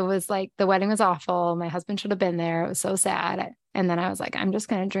I was like, the wedding was awful. My husband should have been there. It was so sad. And then I was like, I'm just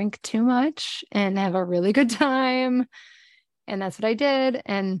going to drink too much and have a really good time. And that's what I did.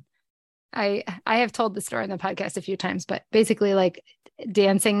 And I have told the story on the podcast a few times, but basically like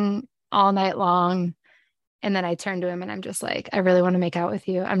dancing all night long. And then I turned to him and I'm just like, I really want to make out with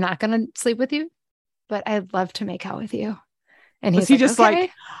you. I'm not going to sleep with you, but I'd love to make out with you. And was he just okay.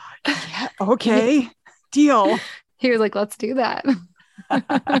 like, yeah, okay, deal. He was like, let's do that.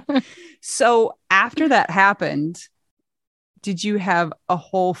 So after that happened, did you have a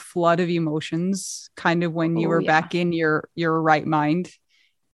whole flood of emotions kind of when you were back in your right mind?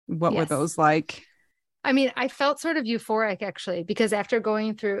 What were those like? I mean, I felt sort of euphoric actually, because after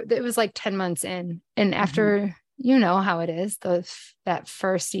going through, it was like 10 months in, and after, you know how it is, that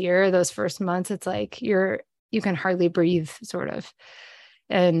first year, those first months, it's like you can hardly breathe sort of.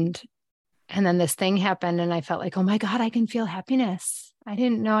 And then this thing happened and I felt like, oh my God, I can feel happiness. I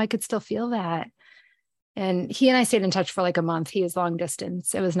didn't know I could still feel that. And he and I stayed in touch for like a month. He was long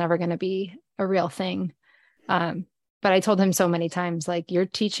distance. It was never going to be a real thing. But I told him so many times, like, you're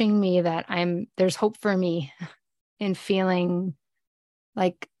teaching me that there's hope for me in feeling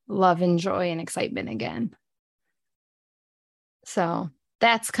like love and joy and excitement again. So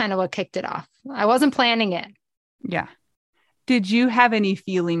that's kind of what kicked it off. I wasn't planning it. Yeah. Did you have any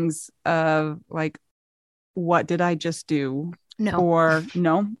feelings of like, what did I just do? No. Or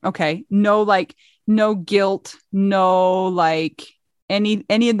no? Okay. No, like no guilt, no, like any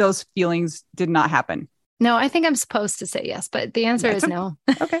of those feelings did not happen. No, I think I'm supposed to say yes, but the answer is no.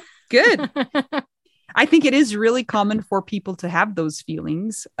 Okay, good. I think it is really common for people to have those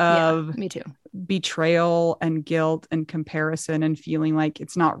feelings of me too. Betrayal and guilt and comparison and feeling like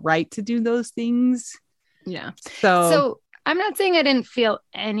it's not right to do those things. Yeah. So I'm not saying I didn't feel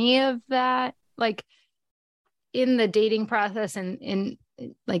any of that, like in the dating process and in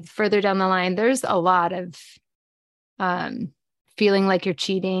like further down the line, there's a lot of feeling like you're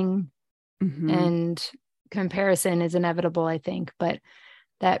cheating and comparison is inevitable, I think. But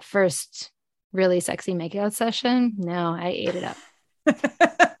that first really sexy makeout session, no, I ate it up.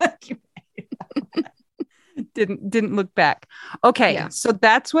 Didn't look back. Okay. Yeah. So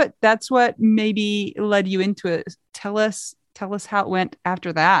that's what maybe led you into it. Tell us how it went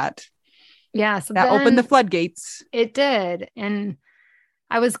after that. Yeah. So that opened the floodgates. It did. And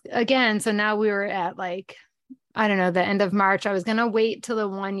I was, again, so now we were at like, I don't know, the end of March. I was going to wait till the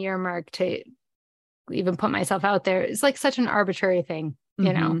 1 year mark to even put myself out there. It's like such an arbitrary thing,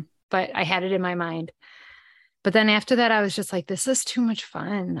 you know, but I had it in my mind. But then after that, I was just like, this is too much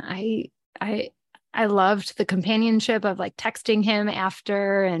fun. I loved the companionship of like texting him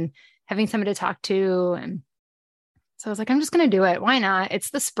after and having somebody to talk to. And so I was like, I'm just going to do it. Why not? It's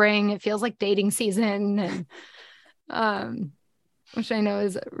the spring. It feels like dating season. And, which I know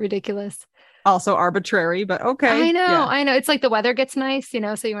is ridiculous. Also arbitrary, but okay. I know. It's like the weather gets nice, you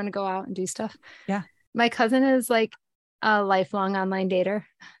know, so you want to go out and do stuff. Yeah. My cousin is like a lifelong online dater.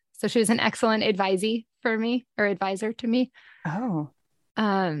 So she was an excellent advisor to me. Oh.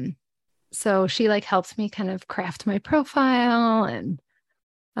 So she like helped me kind of craft my profile,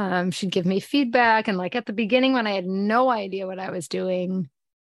 and she'd give me feedback. And like at the beginning, when I had no idea what I was doing,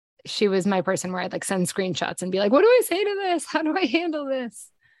 she was my person where I'd like send screenshots and be like, what do I say to this? How do I handle this?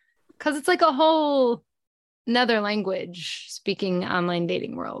 Because it's like a whole another language speaking online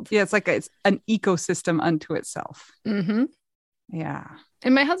dating world. Yeah, it's an ecosystem unto itself. Mm-hmm. Yeah.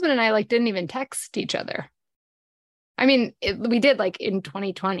 And my husband and I like didn't even text each other. I mean, we did like in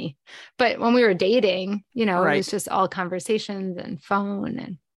 2020, but when we were dating, you know, Right. it was just all conversations and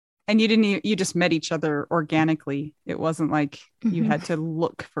phone And you just met each other organically. It wasn't like you had to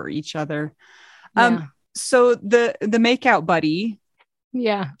look for each other. Yeah. So the makeout buddy,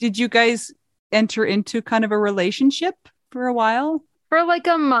 Yeah. did you guys enter into kind of a relationship for a while? For like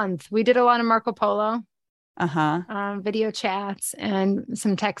a month, we did a lot of Marco Polo, video chats and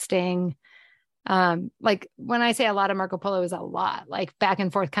some texting. Like when I say a lot of Marco Polo, it was a lot, like back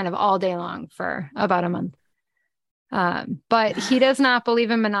and forth kind of all day long for about a month. But he does not believe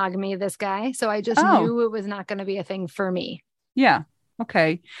in monogamy, this guy. So I just knew it was not going to be a thing for me. Yeah.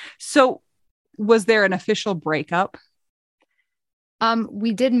 Okay. So was there an official breakup?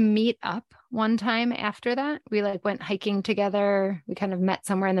 We did meet up one time after that. We like went hiking together. We kind of met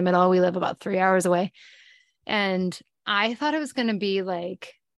somewhere in the middle. We live about 3 hours away. And I thought it was going to be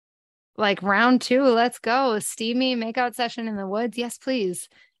like round 2, let's go. Steamy makeout session in the woods. Yes, please.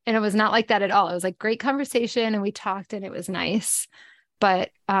 And it was not like that at all. It was like great conversation and we talked and it was nice. But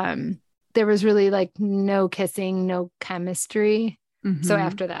there was really like no kissing, no chemistry. Mm-hmm. So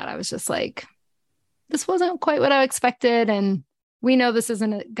after that, I was just like, this wasn't quite what I expected. And we know this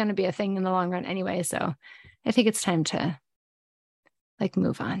isn't going to be a thing in the long run anyway. So I think it's time to like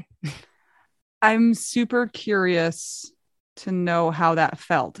move on. I'm super curious to know how that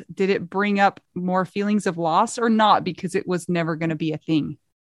felt. Did it bring up more feelings of loss or not because it was never going to be a thing?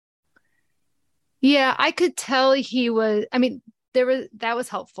 Yeah, I could tell he was, I mean, that was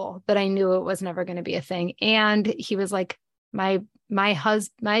helpful that I knew it was never going to be a thing. And he was like my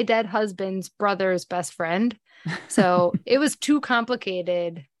dead husband's brother's best friend. So it was too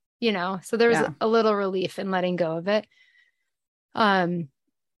complicated, you know, so there was a little relief in letting go of it.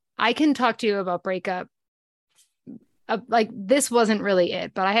 I can talk to you about breakup. Like this wasn't really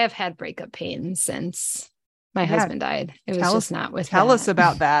it, but I have had breakup pain since my husband died. It was just not with Tell that. us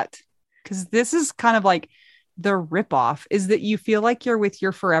about that. Because this is kind of like the ripoff is that you feel like you're with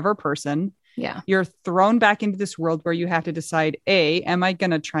your forever person. Yeah. You're thrown back into this world where you have to decide, A, am I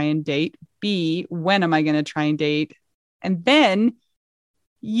going to try and date? B, when am I going to try and date? And then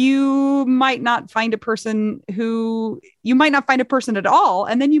you might not find a person at all.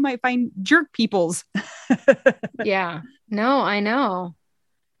 And then you might find jerk peoples. Yeah. No, I know.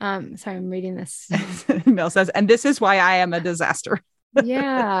 Sorry, I'm reading this. Mel says, and this is why I am a disaster.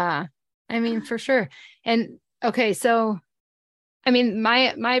 Yeah. I mean, for sure. And okay, so I mean,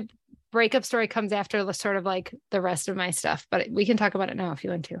 my breakup story comes after sort of like the rest of my stuff, but we can talk about it now if you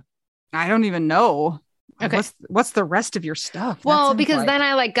want to. I don't even know. Okay. What's the rest of your stuff? Well, because then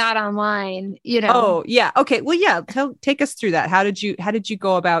I like got online, you know. Oh, yeah. Okay. Well, yeah. Take us through that. How did you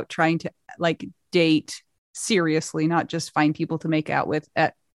go about trying to like date seriously, not just find people to make out with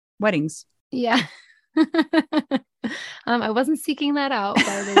at weddings? Yeah. I wasn't seeking that out, by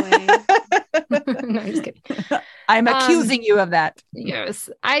the way. No, I'm just kidding. I'm accusing you of that. Yes.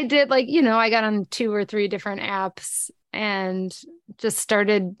 I did like, you know, I got on 2 or 3 different apps and just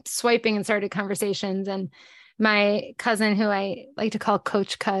started swiping and started conversations. And my cousin, who I like to call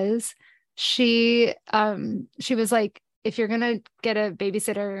Coach Cuz, she was like, if you're going to get a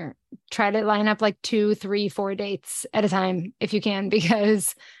babysitter, try to line up like 2, 3, 4 dates at a time if you can,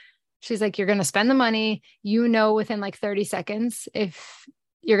 because she's like, you're going to spend the money, you know, within like 30 seconds if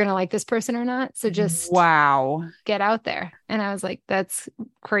you're going to like this person or not. So just get out there. And I was like, that's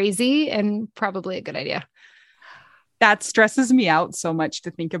crazy and probably a good idea. That stresses me out so much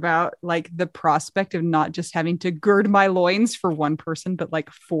to think about, like the prospect of not just having to gird my loins for one person, but like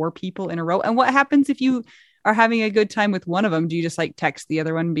 4 people in a row. And what happens if you are having a good time with one of them? Do you just like text the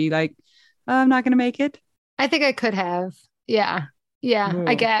other one and be like, I'm not going to make it? I think I could have. Yeah. Yeah,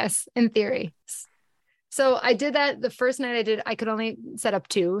 I guess in theory. So I did that the first night I could only set up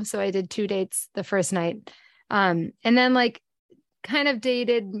 2. So I did 2 dates the first night. And then like kind of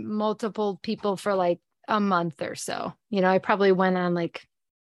dated multiple people for like a month or so. You know, I probably went on like,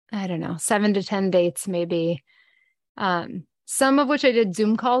 I don't know, 7 to 10 dates maybe. Some of which I did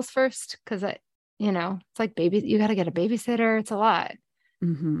Zoom calls first because you know, it's like you got to get a babysitter. It's a lot.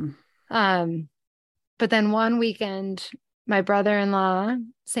 Mm-hmm. But then one weekend, my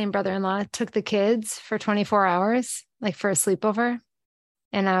same brother-in-law, took the kids for 24 hours, like for a sleepover.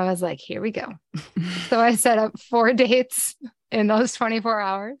 And I was like, here we go. So I set up 4 dates in those 24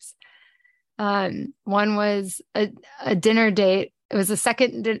 hours. One was a dinner date. It was a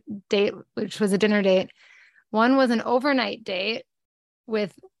second date, which was a dinner date. One was an overnight date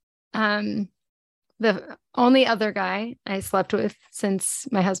with the only other guy I slept with since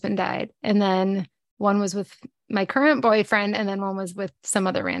my husband died. And then one was with my current boyfriend, and then one was with some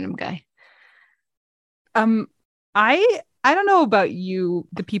other random guy. I don't know about you,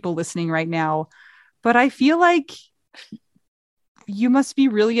 the people listening right now, but I feel like you must be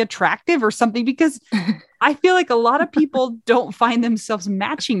really attractive or something, because I feel like a lot of people don't find themselves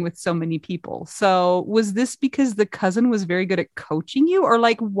matching with so many people. So was this because the cousin was very good at coaching you, or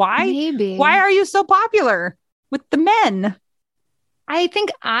like why are you so popular with the men? I think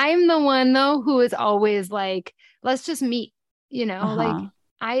I'm the one though who is always like, let's just meet, like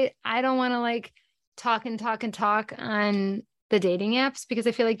I don't want to like talk on the dating apps, because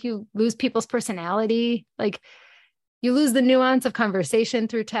I feel like you lose people's personality. Like you lose the nuance of conversation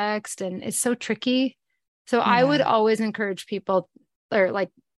through text, and it's so tricky. So yeah. I would always encourage people, or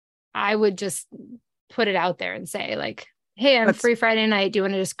like, I would just put it out there and say like, hey, I'm free Friday night. Do you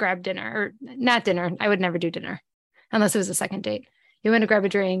want to just grab dinner? Or not dinner? I would never do dinner unless it was a second date. You want to grab a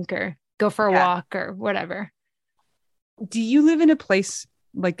drink or go for a walk or whatever. Do you live in a place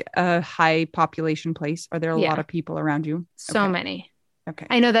like a high population place? Are there a lot of people around you? So many. Okay.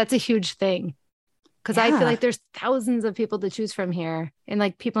 I know that's a huge thing, because I feel like there's thousands of people to choose from here. And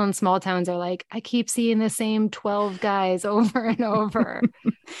like people in small towns are like, I keep seeing the same 12 guys over and over.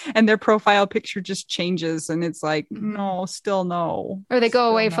 And their profile picture just changes. And it's like, no, still no. Or they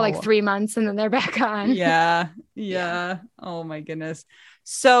go away for like 3 months and then they're back on. Yeah. Oh my goodness.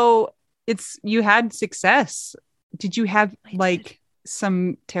 So you had success. Did you have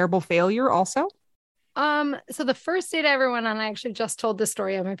some terrible failure also? So the first date I ever went on, I actually just told this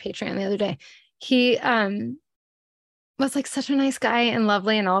story on my Patreon the other day. He was like such a nice guy and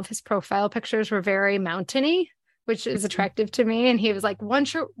lovely, and all of his profile pictures were very mountainy, which is attractive to me. And he was like, one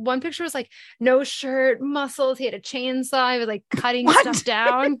picture was like no shirt, muscles. He had a chainsaw. He was like cutting stuff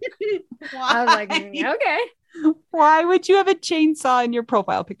down. I was like, okay. Why would you have a chainsaw in your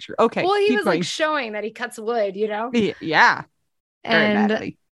profile picture? Okay. Well, he was like showing that he cuts wood, Yeah.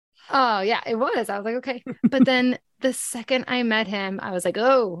 And oh yeah, it was. I was like, okay. But then the second I met him, I was like,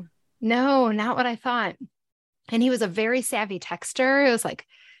 oh no, not what I thought. And he was a very savvy texter. It was like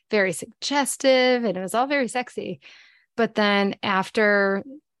very suggestive, and it was all very sexy. But then after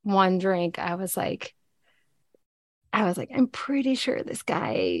one drink, I was like, I'm pretty sure this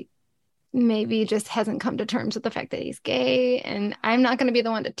guy maybe just hasn't come to terms with the fact that he's gay, and I'm not going to be the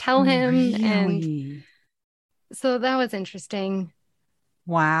one to tell him. Really? And so that was interesting.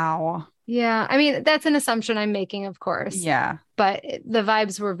 Wow. Yeah. I mean, that's an assumption I'm making, of course. Yeah. But the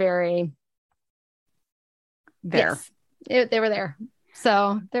vibes were very there. Yes, they were there.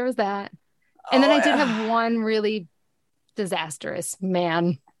 So there was that. And then I did have one really disastrous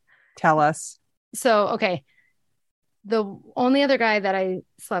man. Tell us. So, okay. The only other guy that I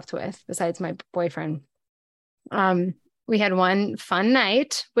slept with besides my boyfriend, we had one fun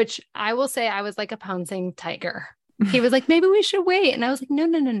night, which I will say I was like a pouncing tiger. He was like, maybe we should wait. And I was like, no.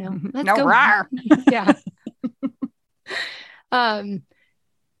 Let's go. Rawr. Yeah.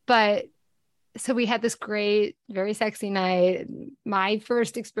 But so we had this great, very sexy night. My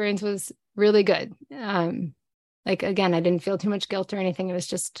first experience was really good. Like, again, I didn't feel too much guilt or anything.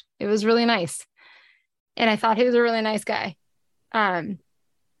 It was really nice. And I thought he was a really nice guy.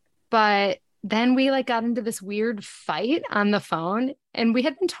 But then we like got into this weird fight on the phone, and we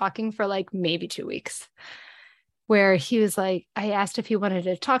had been talking for like maybe 2 weeks, where he was like, I asked if he wanted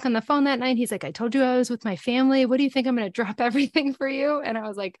to talk on the phone that night. He's like, I told you I was with my family. What do you think? I'm going to drop everything for you. And I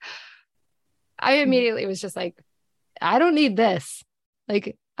was like, I immediately was just like, I don't need this.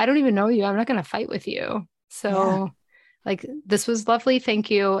 Like, I don't even know you. I'm not going to fight with you. So like, this was lovely. Thank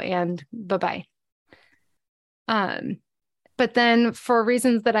you. And bye-bye. But then for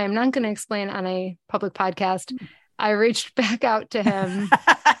reasons that I'm not going to explain on a public podcast, I reached back out to him.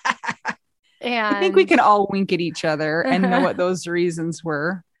 And I think we can all wink at each other and know what those reasons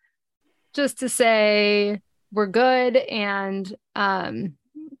were. Just to say we're good. And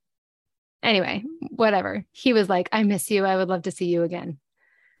anyway, whatever. He was like, I miss you. I would love to see you again.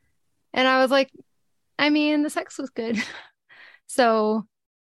 And I was like, I mean, the sex was good. So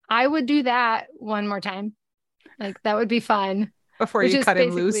I would do that one more time. Like, that would be fun. Before you cut him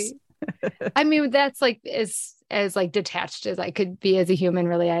loose. I mean, that's like as like detached as I could be as a human.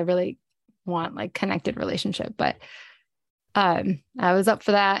 Really, I really want like connected relationship, but I was up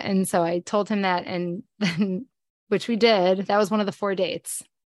for that, and so I told him that, and then which we did. That was one of the 4 dates.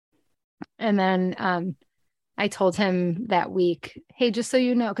 And then I told him that week, hey, just so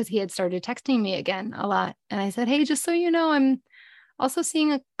you know, because he had started texting me again a lot. And I said, hey, just so you know, I'm also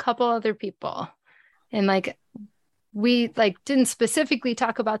seeing a couple other people. And like, we like didn't specifically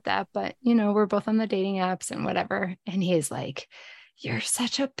talk about that, but you know, we're both on the dating apps and whatever. And he's like, you're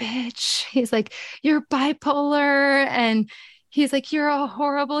such a bitch. He's like, you're bipolar. And he's like, you're a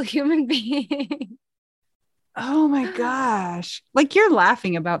horrible human being. Oh my gosh. Like you're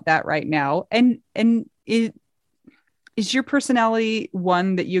laughing about that right now. And it is your personality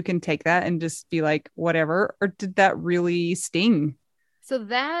one that you can take that and just be like, whatever? Or did that really sting? So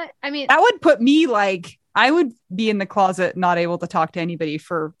that, I mean, That would put me like, I would be in the closet, not able to talk to anybody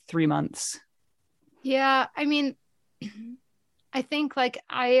for 3 months. yeah, I mean, I think like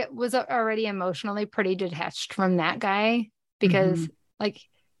I was already emotionally pretty detached from that guy because like,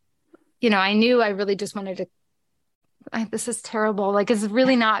 you know, I knew I really just wanted to, this is terrible. Like, it's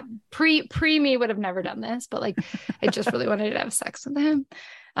really not pre me would have never done this, but like, I just really wanted to have sex with him,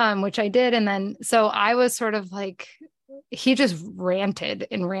 which I did. And then, so I was sort of like, he just ranted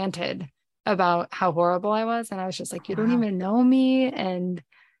about how horrible I was. And I was just like, you don't even know me. And,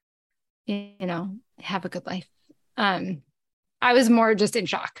 you know, have a good life. I was more just in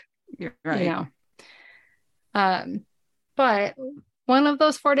shock, You're right. you know? But one of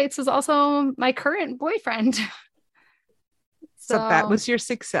those 4 dates is also my current boyfriend. So that was your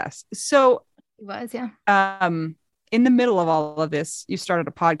success. So it was, yeah. In the middle of all of this, you started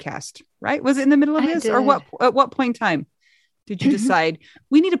a podcast, right? Was it in the middle of this or what, at what point in time did you decide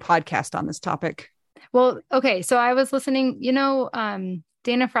we need a podcast on this topic? Well, okay. So I was listening, you know,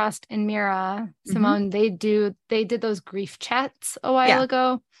 Dana Frost and Mira Simone, they did those grief chats a while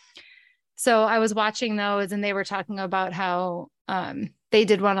ago. So I was watching those and they were talking about how they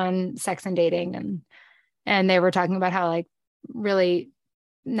did one on sex and dating and they were talking about how like really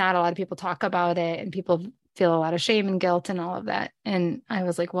not a lot of people talk about it and people feel a lot of shame and guilt and all of that. And I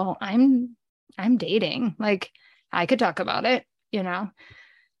was like, well, I'm dating. Like I could talk about it, you know?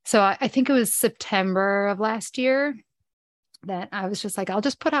 So I think it was September of last year that I was just like, I'll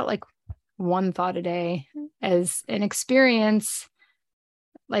just put out like one thought a day as an experience,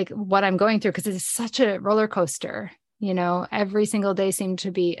 like what I'm going through. Cause it's such a roller coaster, you know, every single day seemed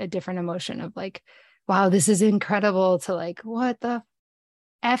to be a different emotion of like, wow, this is incredible to like, what the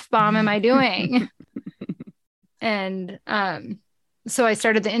F-bomb am I doing? And so I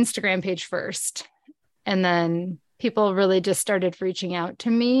started the Instagram page first. And then people really just started reaching out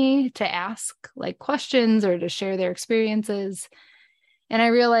to me to ask like questions or to share their experiences. And I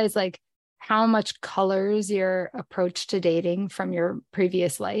realized like how much colors your approach to dating from your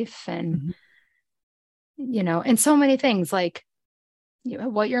previous life and, you know, and so many things like, you know,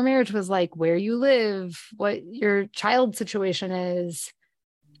 what your marriage was like, where you live, what your child situation is.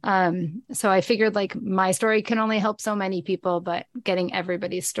 So I figured like my story can only help so many people, but getting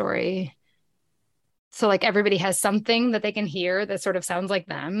everybody's story. So like everybody has something that they can hear that sort of sounds like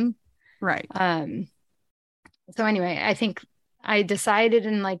them. Right. So anyway, I think I decided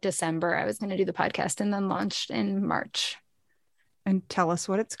in like December I was going to do the podcast and then launched in March. And tell us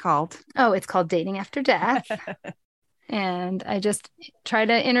what it's called. Oh, it's called Dating After Death. And I just try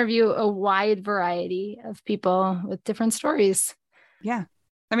to interview a wide variety of people with different stories. Yeah.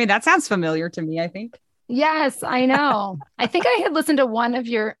 I mean, that sounds familiar to me, I think. Yes, I know. I think I had listened to one of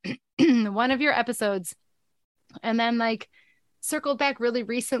your episodes and then like circled back really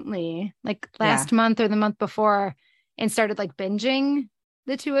recently, like last month or the month before, and started like binging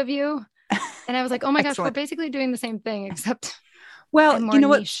the two of you. And I was like, oh my gosh, we're basically doing the same thing, except well, more you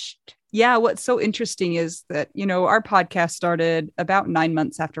know niched. What? Yeah. What's so interesting is that, you know, our podcast started about 9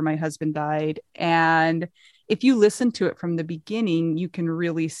 months after my husband died. And if you listen to it from the beginning, you can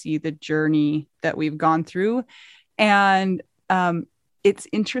really see the journey that we've gone through. And it's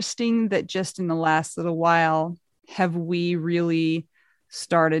interesting that just in the last little while, have we really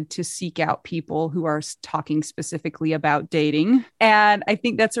started to seek out people who are talking specifically about dating. And I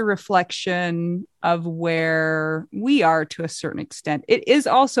think that's a reflection of where we are to a certain extent. It is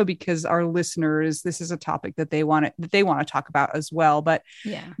also because our listeners, this is a topic that they want to talk about as well. But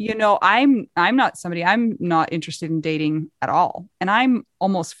you know, I'm not somebody, I'm not interested in dating at all. And I'm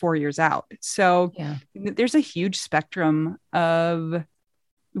almost 4 years out. So there's a huge spectrum of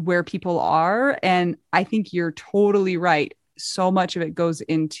where people are. And I think you're totally right. So much of it goes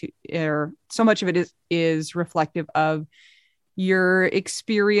into, or so much of it is reflective of your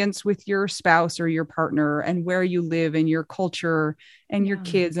experience with your spouse or your partner and where you live and your culture and your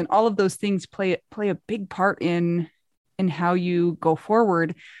kids, and all of those things play a big part in how you go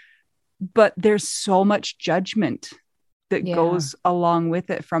forward. but there's so much judgment that Yeah. goes along with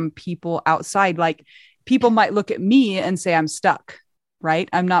it from people outside. Like people might look at me and say, I'm stuck, right?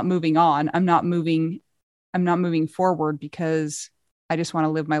 I'm not moving on. I'm not moving forward because I just want to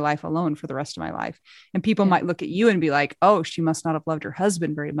live my life alone for the rest of my life. And people might look at you and be like, oh, she must not have loved her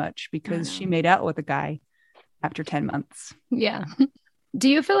husband very much because she made out with a guy after 10 months. Yeah. Do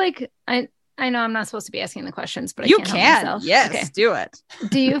you feel like I know I'm not supposed to be asking the questions, but You I can't can. help myself. Yes, Okay. do it.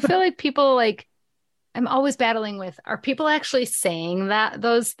 Do you feel like people like, I'm always battling with, are people actually saying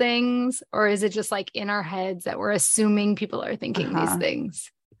those things? Or is it just like in our heads that we're assuming people are thinking these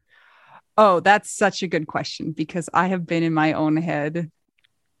things? Oh, that's such a good question because I have been in my own head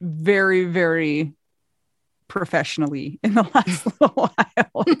very, very professionally in the last little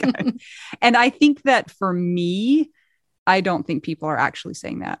while. And I think that for me, I don't think people are actually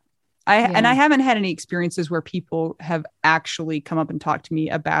saying that. And I haven't had any experiences where people have actually come up and talked to me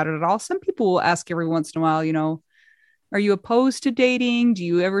about it at all. Some people will ask every once in a while, you know, are you opposed to dating? Do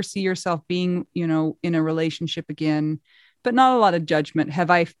you ever see yourself being, you know, in a relationship again? But not a lot of judgment have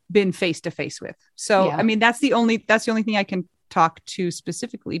I been face to face with. So, I mean, that's the only thing I can talk to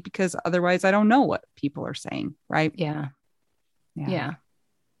specifically because otherwise I don't know what people are saying. Right. Yeah.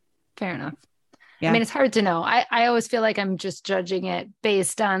 Fair enough. Yeah. I mean, it's hard to know. I always feel like I'm just judging it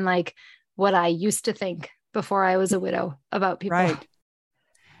based on like what I used to think before I was a widow about people. Right.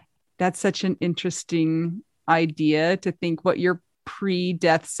 That's such an interesting idea to think what your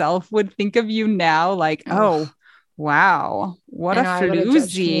pre-death self would think of you now. Like, oh wow, what a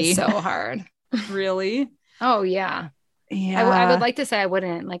floozy. So hard. Really? Oh, yeah. Yeah. I would like to say I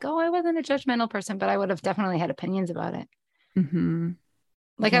wouldn't like, I wasn't a judgmental person, but I would have definitely had opinions about it. Mm-hmm.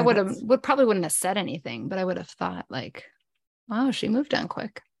 Like I probably wouldn't have said anything, but I would have thought like, wow, she moved on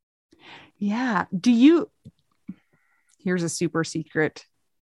quick. Yeah. Here's a super secret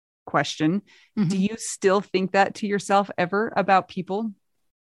question. Mm-hmm. Do you still think that to yourself ever about people?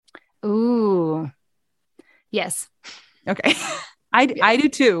 Ooh. Yes. Okay. I do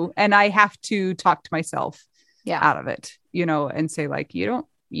too. And I have to talk to myself out of it, you know, and say like, you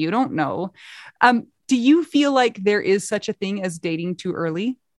don't know. Do you feel like there is such a thing as dating too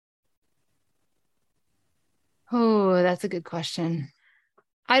early? Oh, that's a good question.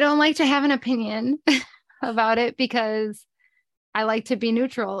 I don't like to have an opinion about it because I like to be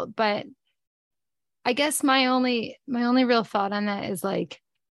neutral, but I guess my only real thought on that is like,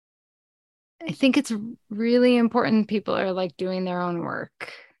 I think it's really important people are like doing their own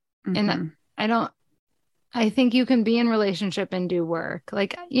work. Mm-hmm. And I think you can be in relationship and do work.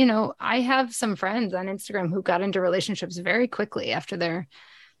 Like, you know, I have some friends on Instagram who got into relationships very quickly after their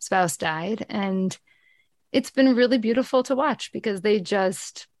spouse died. And it's been really beautiful to watch because they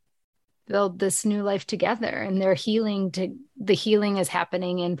just build this new life together and the healing is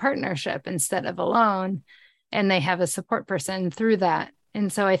happening in partnership instead of alone. And they have a support person through that.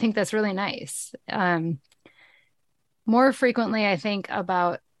 And so I think that's really nice. More frequently, I think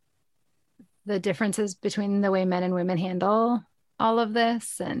about the differences between the way men and women handle all of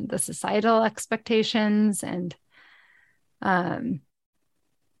this and the societal expectations. And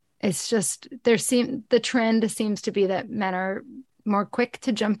it's just, the trend seems to be that men are more quick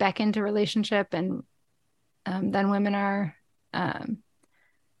to jump back into relationship and than women are. And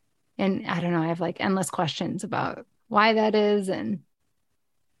I don't know, I have like endless questions about why that is. And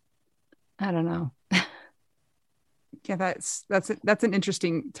I don't know. Yeah, that's an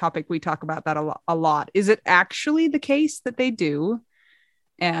interesting topic. We talk about that a lot. Is it actually the case that they do?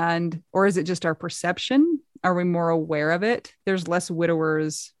 Or is it just our perception? Are we more aware of it? There's less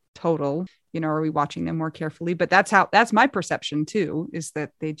widowers total, you know, are we watching them more carefully? But that's my perception too, is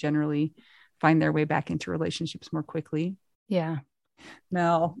that they generally find their way back into relationships more quickly. Yeah.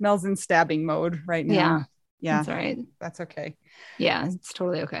 Mel's in stabbing mode right now. Yeah. That's right. That's okay. Yeah, it's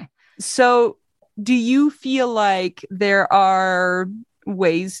totally okay. So do you feel like there are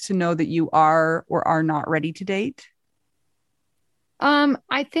ways to know that you are or are not ready to date?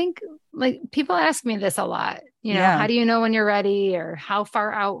 I think like people ask me this a lot, you know, how do you know when you're ready or how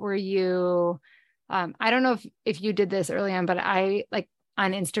far out were you? I don't know if you did this early on, but I like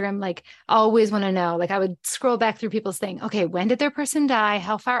on Instagram, like always want to know, like I would scroll back through people's thing. Okay. When did their person die?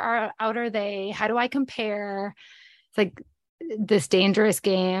 How far out are they? How do I compare? It's like this dangerous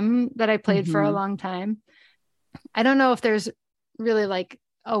game that I played for a long time. I don't know if there's really like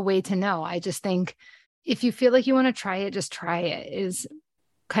a way to know. I just think if you feel like you want to try it, just try it is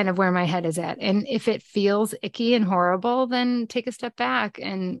kind of where my head is at. And if it feels icky and horrible, then take a step back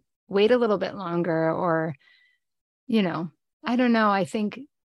and wait a little bit longer or, you know, I don't know. I think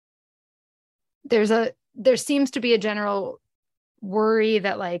there seems to be a general worry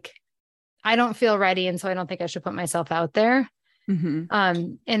that like I don't feel ready. And so I don't think I should put myself out there.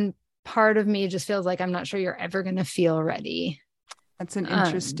 Mhm. And part of me just feels like I'm not sure you're ever going to feel ready. That's an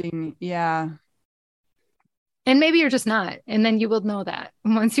interesting, yeah. And maybe you're just not. And then you will know that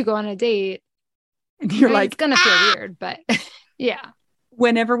once you go on a date. And you're I mean, like, it's going to feel weird, but yeah.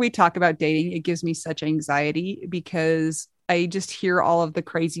 whenever we talk about dating, it gives me such anxiety because I just hear all of the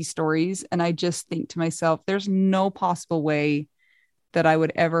crazy stories. And I just think to myself, there's no possible way that I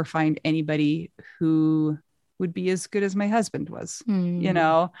would ever find anybody who would be as good as my husband was, you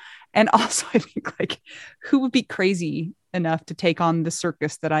know? And also I think like, who would be crazy enough to take on the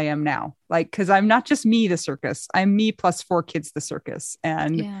circus that I am now? Like, cause I'm not just me, the circus, I'm me plus 4 kids, the circus.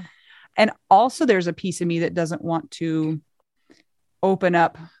 And also there's a piece of me that doesn't want to open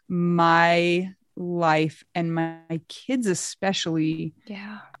up my life and my kids, especially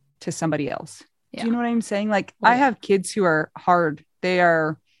to somebody else. Do you know what I'm saying? Like I have kids who are hard. They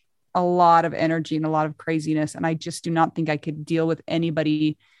are a lot of energy and a lot of craziness. And I just do not think I could deal with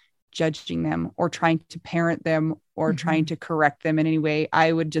anybody judging them or trying to parent them or trying to correct them in any way.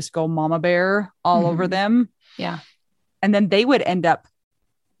 I would just go mama bear all over them. Yeah. And then they would end up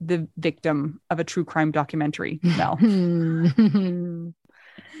the victim of a true crime documentary, Mel,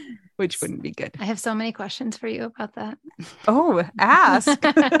 which wouldn't be good. I have so many questions for you about that. Oh, ask.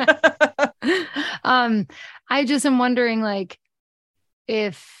 I just am wondering, like,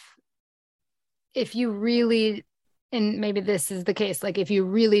 if you really, and maybe this is the case, like if you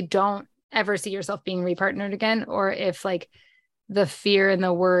really don't ever see yourself being repartnered again, or if like the fear and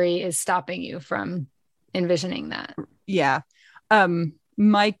the worry is stopping you from envisioning that. Yeah.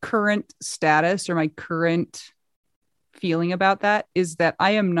 My current status or my current feeling about that is that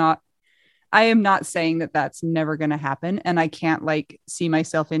I am not saying that that's never going to happen. And I can't like see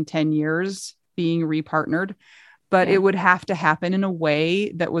myself in 10 years being repartnered, but it would have to happen in a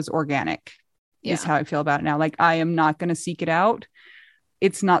way that was organic is how I feel about it now. Like I am not going to seek it out.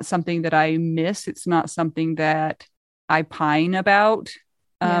 It's not something that I miss. It's not something that I pine about.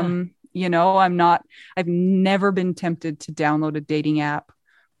 You know, I've never been tempted to download a dating app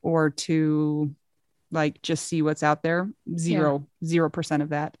or to like just see what's out there. 0% of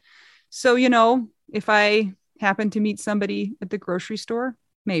that. So, you know, if I happen to meet somebody at the grocery store,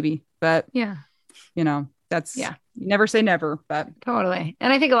 maybe, but you know, that's never say never, but totally.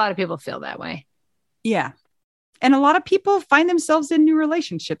 And I think a lot of people feel that way. Yeah. And a lot of people find themselves in new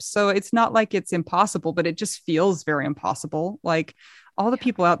relationships. So it's not like it's impossible, but it just feels very impossible. Like all the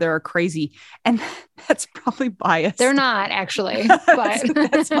people out there are crazy. And that's probably biased. They're not actually, but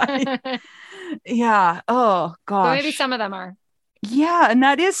that's my, yeah. Oh gosh. But maybe some of them are. Yeah. And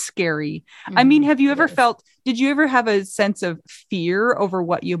that is scary. I mean, have you ever did you ever have a sense of fear over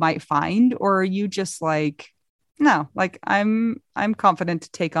what you might find? Or are you just like, no, like I'm confident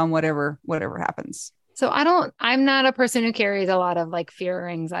to take on whatever happens. So I'm not a person who carries a lot of like fear or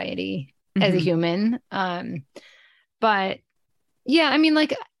anxiety as a human. But yeah, I mean,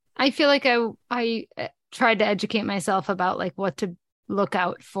 like, I feel like I tried to educate myself about like what to look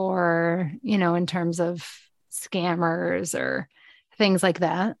out for, you know, in terms of scammers or things like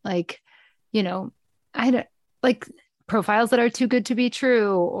that. Like, you know, like profiles that are too good to be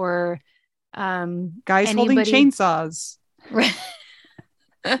true or guys holding chainsaws.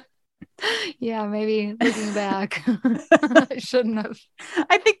 Yeah, maybe looking back I shouldn't have.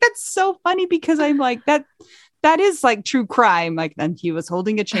 I think that's so funny because I'm like that is like true crime. Like then he was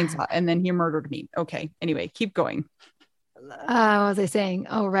holding a chainsaw and then he murdered me. Okay, anyway, keep going. What was I saying?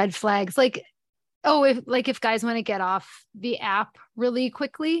 Oh, red flags. Like, oh, if guys want to get off the app really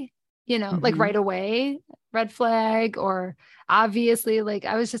quickly, you know, like right away, red flag. Or obviously, like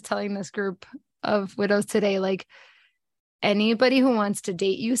I was just telling this group of widows today, like anybody who wants to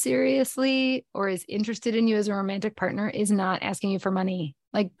date you seriously or is interested in you as a romantic partner is not asking you for money.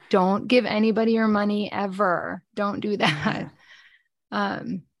 Like, don't give anybody your money ever. Don't do that.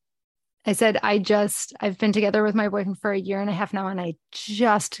 I said, I've been together with my boyfriend for 1.5 years now, and I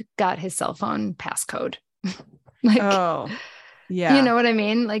just got his cell phone passcode. Like, oh, yeah. You know what I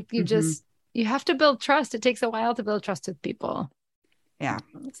mean? Like you have to build trust. It takes a while to build trust with people. Yeah.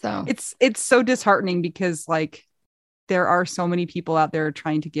 So it's so disheartening because like there are so many people out there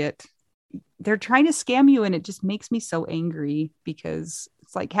trying to scam you. And it just makes me so angry because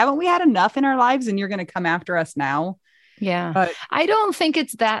it's like, haven't we had enough in our lives and you're going to come after us now? Yeah. But I don't think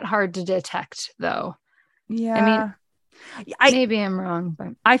it's that hard to detect though. Yeah. I mean, maybe I'm wrong, but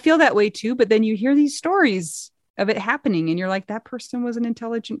I feel that way too. But then you hear these stories of it happening and you're like, that person was an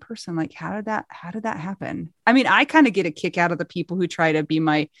intelligent person. Like, how did that happen? I mean, I kind of get a kick out of the people who try to be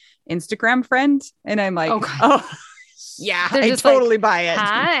my Instagram friend. And I'm like, oh yeah, I totally buy it.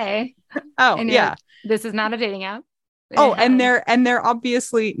 Hi. Oh, And you're yeah. like, this is not a dating app. Oh, It and has- they're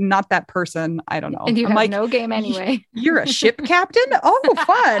obviously not that person. I don't know. and you I'm have like, no game anyway. You're a ship captain? Oh,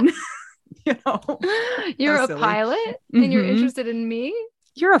 fun. You know, You're so a silly. pilot and you're Mhm. interested in me.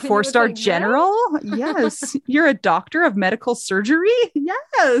 You're a And you look 4-star like that? general? Yes. You're a doctor of medical surgery?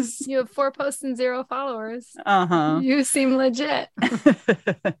 Yes. You have 4 posts and 0 followers. Uh-huh. You seem legit.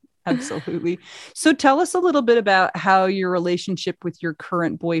 Absolutely. So tell us a little bit about how your relationship with your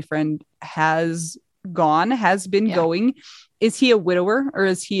current boyfriend has been Yeah. going. Is he a widower or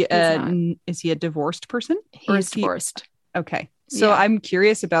is he not. is he a divorced person? Or He's is he divorced. Okay. So Yeah. I'm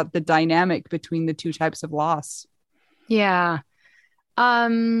curious about the dynamic between the two types of loss. Yeah.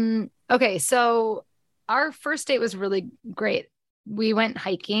 Okay, so our first date was really great. We went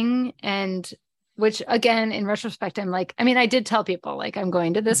hiking, and which again, in retrospect, I'm like, I mean, I did tell people like I'm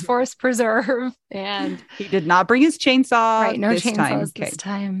going to this forest preserve, and He did not bring his chainsaw right, no this chainsaws time. this Okay.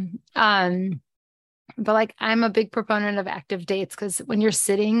 time. But like I'm a big proponent of active dates because when you're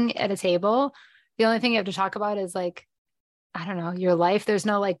sitting at a table, the only thing you have to talk about is like, I don't know, your life. There's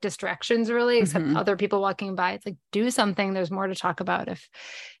no like distractions really, except Mhm. other people walking by. It's like, do something. There's more to talk about if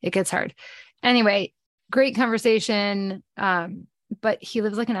it gets hard. Anyway, great conversation. But he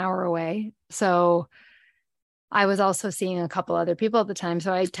lives like an hour away. So I was also seeing a couple other people at the time.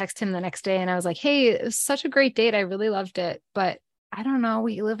 So I texted him the next day and I was like, hey, it was such a great date. I really loved it. But I don't know,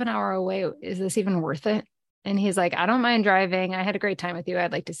 we live an hour away. Is this even worth it? And he's like, I don't mind driving. I had a great time with you.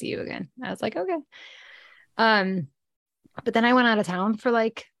 I'd like to see you again. I was like, okay. But then I went out of town for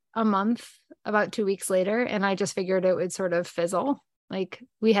like a month, about 2 weeks later, and I just figured it would sort of fizzle. Like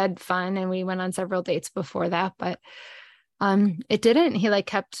we had fun and we went on several dates before that, but it didn't. He like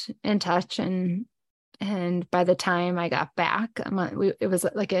kept in touch, and by the time I got back, it was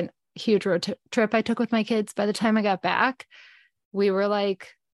like a huge road trip I took with my kids. By the time I got back, we were like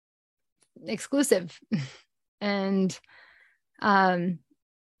exclusive, and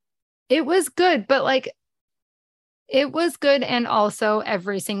it was good, but like it was good. And also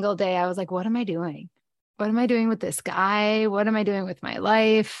every single day I was like, what am I doing? What am I doing with this guy? What am I doing with my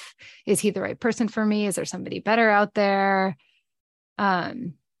life? Is he the right person for me? Is there somebody better out there?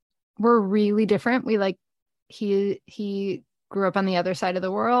 We're really different. We like, he grew up on the other side of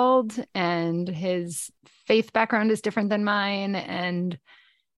the world and his faith background is different than mine. And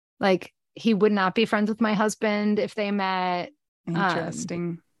like, he would not be friends with my husband if they met.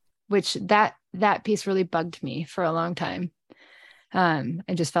 Interesting. Which that piece really bugged me for a long time. I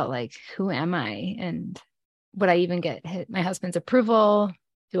just felt like, who am I? And would I even get my husband's approval?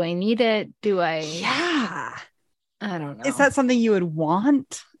 Do I need it? Yeah. I don't know. Is that something you would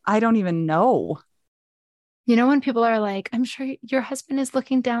want? I don't even know. You know, when people are like, I'm sure your husband is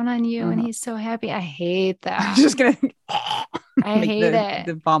looking down on you and he's so happy. I hate I'm that. just gonna I make hate it.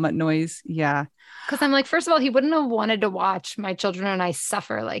 the vomit noise. Yeah. Because I'm like, first of all, he wouldn't have wanted to watch my children and I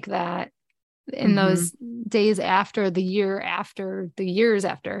suffer like that in those days after the years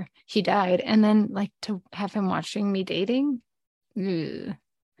after he died. And then like to have him watching me dating. Ugh.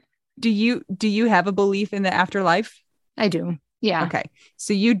 Do you have a belief in the afterlife? I do. Yeah. Okay.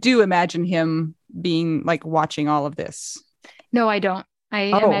 So you do imagine him being like watching all of this. No, I don't. I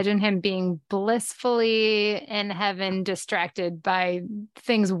imagine him being blissfully in heaven, distracted by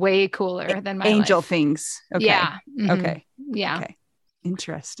things way cooler than my angel life. things. Okay. Yeah. Mhm. Okay. Yeah. Okay.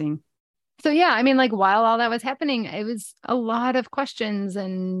 Interesting. So yeah, I mean, like while all that was happening, it was a lot of questions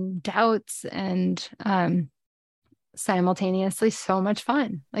and doubts and simultaneously so much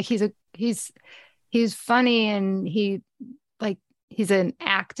fun. Like he's funny and he's an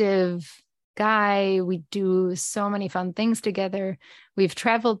active guy. We do so many fun things together. We've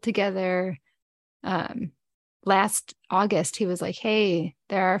traveled together. Last August, he was like, hey,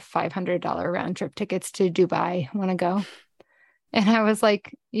 there are $500 round trip tickets to Dubai. Want to go? And I was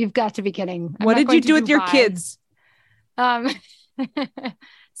like, you've got to be kidding. What did you do with your kids?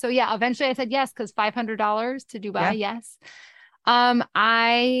 So yeah, eventually I said yes, because $500 to Dubai. Yeah. Yes.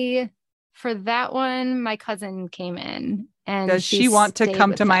 For that one, my cousin came in and does she want to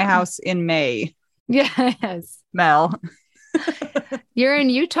come to my house in May? Yes. Mel. You're in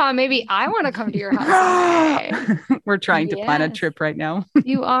Utah. Maybe I want to come to your house. We're trying to plan a trip right now.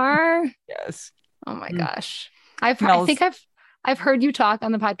 You are? Yes. Oh my gosh. I think I've heard you talk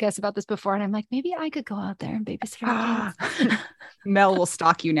on the podcast about this before, and I'm like, maybe I could go out there and babysit our kids. Mel will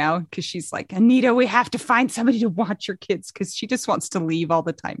stalk you now because she's like, Anita, we have to find somebody to watch your kids because she just wants to leave all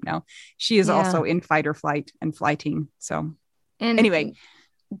the time now. She is also in fight or flight and flighting. So anyway,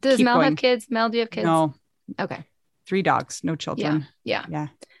 does Mel have kids? Mel, do you have kids? No. Okay. 3 dogs, no children. Yeah.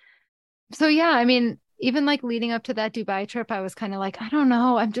 So yeah, I mean, even like leading up to that Dubai trip, I was kind of like, I don't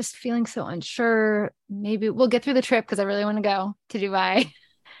know. I'm just feeling so unsure. Maybe we'll get through the trip because I really want to go to Dubai.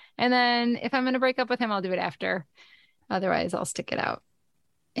 And then if I'm going to break up with him, I'll do it after. Otherwise, I'll stick it out.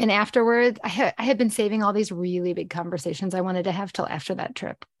 And afterwards, I had been saving all these really big conversations I wanted to have till after that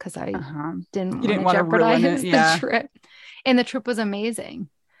trip because I didn't You didn't want to want to ruin jeopardize it. Yeah. the trip. And the trip was amazing.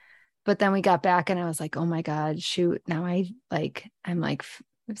 But then we got back and I was like, oh my God, shoot. Now I'm like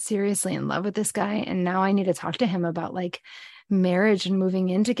seriously in love with this guy. And now I need to talk to him about like marriage and moving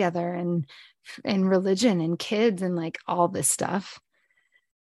in together and religion and kids and like all this stuff.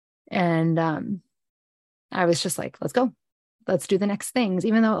 And I was just like, let's go. Let's do the next things,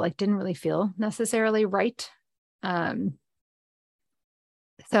 even though it like didn't really feel necessarily right. So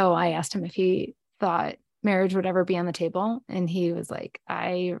I asked him if he thought marriage would ever be on the table. And he was like,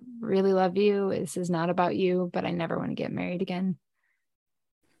 I really love you. This is not about you, but I never want to get married again.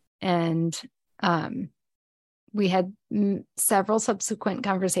 And we had several subsequent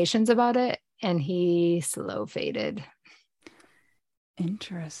conversations about it, and he slow faded.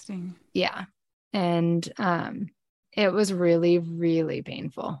 Interesting. Yeah. And it was really, really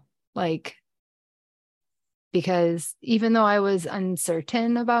painful. Like, because even though I was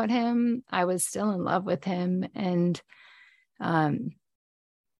uncertain about him, I was still in love with him. And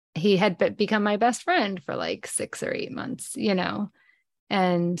he had become my best friend for like 6 or 8 months, you know,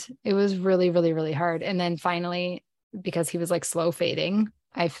 and it was really, really, really hard. And then finally, because he was like slow fading,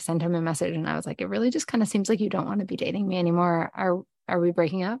 I sent him a message and I was like, it really just kind of seems like you don't want to be dating me anymore. Are we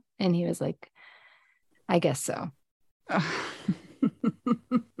breaking up? And he was like, I guess so.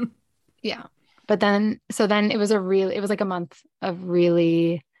 Yeah. But then it was like a month of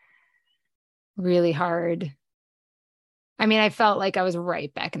really, really hard. I mean, I felt like I was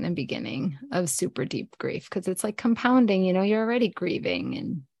right back in the beginning of super deep grief because it's like compounding, you know, you're already grieving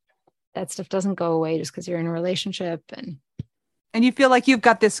and that stuff doesn't go away just because you're in a relationship. And you feel like you've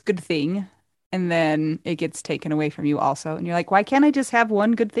got this good thing and then it gets taken away from you also. And you're like, why can't I just have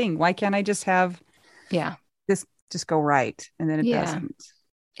one good thing? Why can't I just have this just go right? And then it doesn't.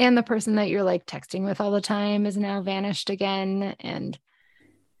 And the person that you're like texting with all the time is now vanished again. And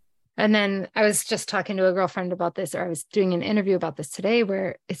then I was just talking to a girlfriend about this, or I was doing an interview about this today,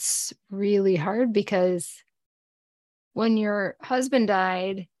 where it's really hard because when your husband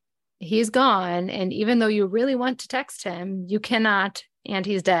died, he's gone. And even though you really want to text him, you cannot, and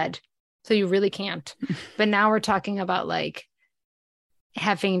he's dead. So you really can't. But now we're talking about like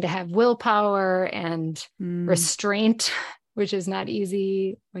having to have willpower and restraint, which is not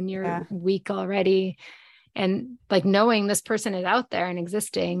easy when you're weak already. And like knowing this person is out there and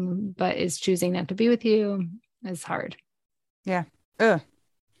existing, but is choosing not to be with you is hard. Yeah. But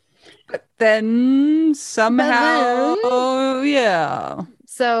then somehow, yeah.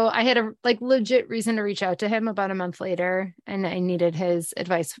 So I had a like legit reason to reach out to him about a month later, and I needed his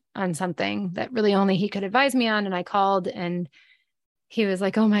advice on something that really only he could advise me on. And I called and he was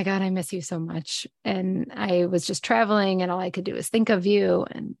like, oh my God, I miss you so much. And I was just traveling and all I could do is think of you.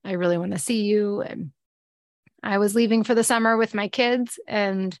 And I really want to see you. And I was leaving for the summer with my kids.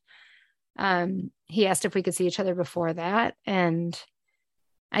 And he asked if we could see each other before that. And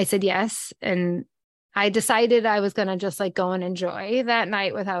I said yes. And I decided I was going to just like go and enjoy that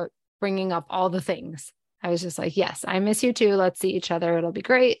night without bringing up all the things. I was just like, yes, I miss you too. Let's see each other. It'll be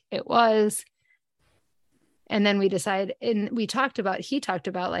great. It was. And then we decided, and he talked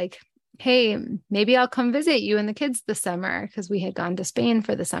about like, hey, maybe I'll come visit you and the kids this summer, because we had gone to Spain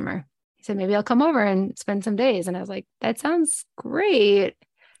for the summer. He said, maybe I'll come over and spend some days. And I was like, that sounds great.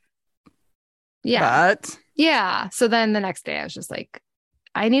 Yeah. But yeah. So then the next day I was just like,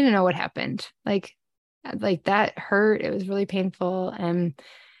 I need to know what happened. Like that hurt. It was really painful. And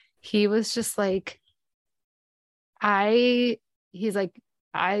he was just like, he's like,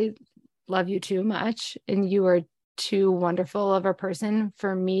 I love you too much. And you are too wonderful of a person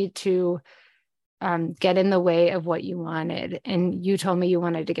for me to get in the way of what you wanted. And you told me you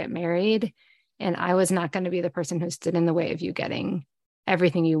wanted to get married. And I was not going to be the person who stood in the way of you getting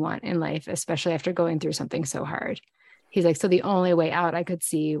everything you want in life, especially after going through something so hard. He's like, so the only way out I could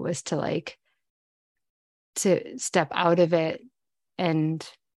see was to step out of it and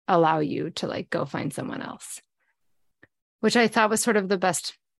allow you to like go find someone else, which I thought was sort of the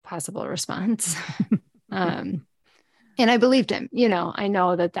best possible response. And I believed him, you know, I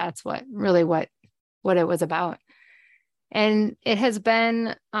know that that's what it was about. And it has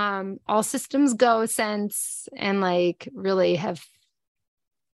been all systems go since, and like really have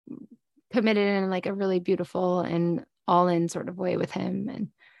committed in like a really beautiful and all in sort of way with him.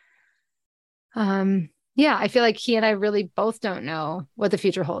 And yeah, I feel like he and I really both don't know what the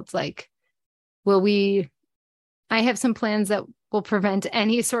future holds. Like will I have some plans that will prevent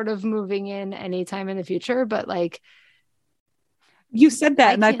any sort of moving in anytime in the future, but like, You said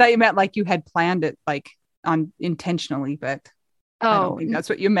that, and I can't. thought you meant like you had planned it like on intentionally, but I don't think that's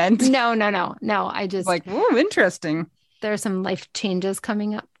what you meant. No. I just Like, oh, interesting. there are some life changes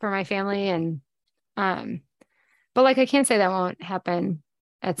coming up for my family, and but like I can't say that won't happen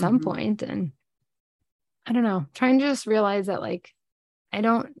at some point. And I don't know, trying to just realize that like I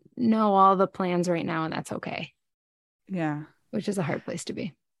don't know all the plans right now, and that's okay. Yeah. Which is a hard place to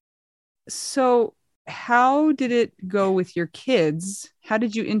be. So how did it go with your kids? How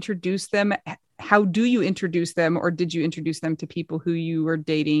did you introduce them? How do you introduce them, or did you introduce them to people who you were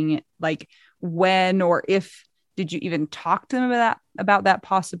dating? Like when or if did you even talk to them about that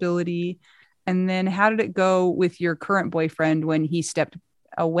possibility? And then how did it go with your current boyfriend when he stepped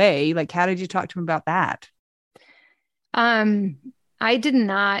away? Like how did you talk to him about that? I did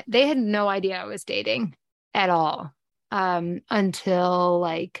not, they had no idea I was dating at all. Until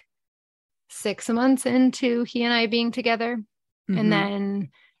like 6 months into he and I being together. And then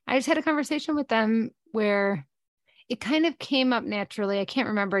I just had a conversation with them where it kind of came up naturally. I can't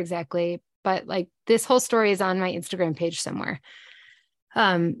remember exactly, but like this whole story is on my Instagram page somewhere.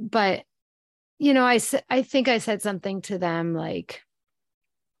 But you know, I think I said something to them like,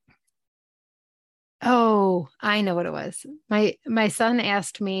 oh, I know what it was. My son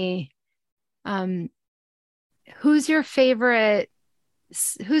asked me, who's your favorite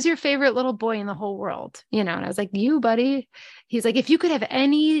little boy in the whole world? You know, and I was like, you, buddy. He's like, if you could have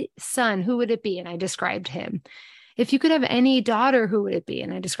any son, who would it be? And I described him. If you could have any daughter, who would it be?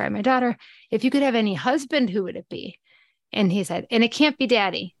 And I described my daughter. If you could have any husband, who would it be? And he said, and it can't be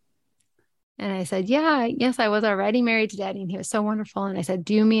daddy. And I said, yes, I was already married to daddy. And he was so wonderful. And I said,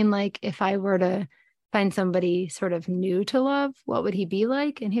 do you mean like if I were to find somebody sort of new to love, what would he be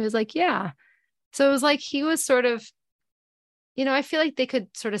like? And he was like, yeah. So it was like he was sort of, you know, I feel like they could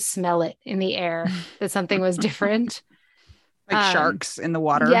sort of smell it in the air that something was different. Like sharks in the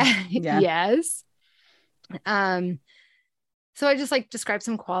water. Yeah. Yes. So I just like described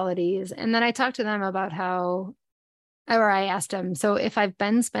some qualities. And then I talked to them about I asked them, so if I've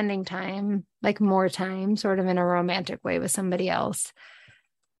been spending time, like more time, sort of in a romantic way with somebody else,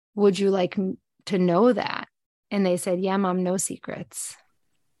 would you like to know that? And they said, yeah, mom, no secrets.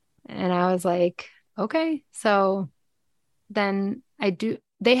 And I was like, okay. So then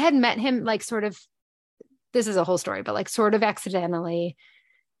they had met him like sort of, this is a whole story, but like sort of accidentally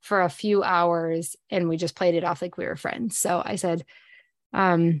for a few hours, and we just played it off like we were friends. So I said,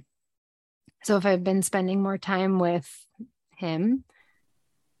 so if I've been spending more time with him,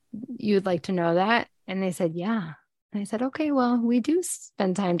 you'd like to know that? And they said, yeah. And I said, okay, well, we do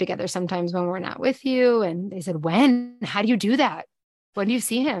spend time together sometimes when we're not with you. And they said, when? How do you do that? When do you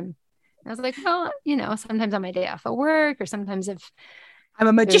see him? And I was like, well, you know, sometimes on my day off of work, or sometimes if I'm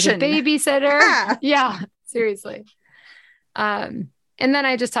a magician, babysitter. Yeah, seriously. And then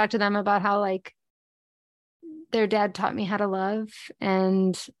I just talked to them about how like their dad taught me how to love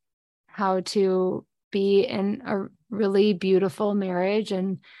and how to be in a really beautiful marriage,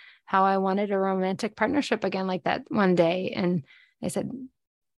 and how I wanted a romantic partnership again like that one day. And I said,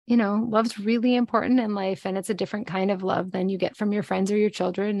 you know, love's really important in life, and it's a different kind of love than you get from your friends or your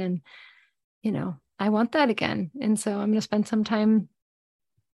children. And, you know, I want that again. And so I'm going to spend some time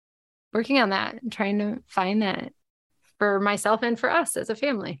working on that and trying to find that for myself and for us as a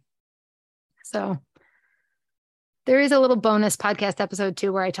family. So there is a little bonus podcast episode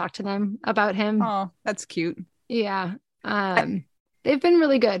too, where I talk to them about him. Oh, that's cute. Yeah. They've been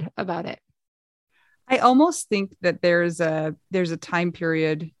really good about it. I almost think that there's a time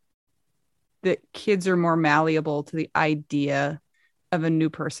period that kids are more malleable to the idea of a new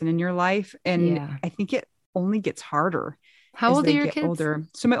person in your life. And yeah. I think it only gets harder. How old are your kids? Older.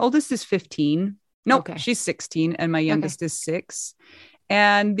 So my oldest is 15. No, okay. She's 16, and my youngest is 6.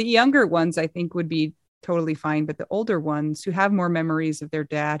 And the younger ones, I think, would be totally fine. But the older ones who have more memories of their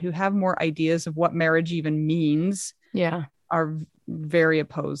dad, who have more ideas of what marriage even means, are very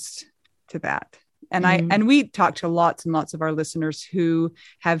opposed to that. And we talked to lots and lots of our listeners who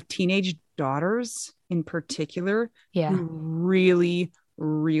have teenage daughters in particular, who really,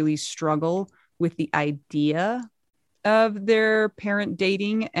 really struggle with the idea of their parent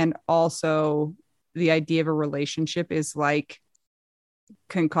dating, and also the idea of a relationship is like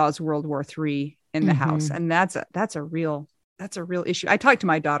can cause World War III in the house. And that's a real issue. I talked to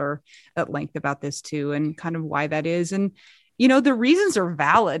my daughter at length about this too, and kind of why that is. And, you know, the reasons are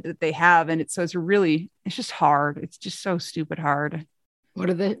valid that they have. And it's just hard. It's just so stupid hard.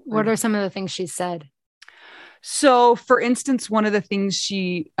 What are some of the things she said? So, for instance, one of the things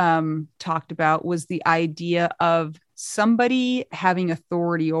she talked about was the idea of somebody having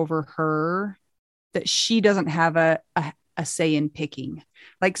authority over her that she doesn't have a say in picking,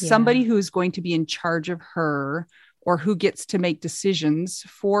 like somebody who is going to be in charge of her or who gets to make decisions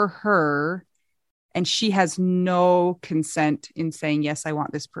for her. And she has no consent in saying, yes, I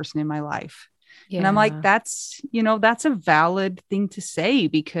want this person in my life. Yeah. And I'm like, that's a valid thing to say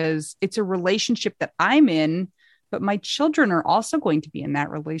because it's a relationship that I'm in, but my children are also going to be in that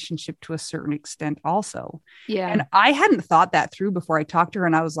relationship to a certain extent also. Yeah. And I hadn't thought that through before I talked to her.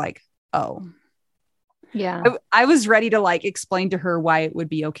 And I was like, oh, yeah, I was ready to like explain to her why it would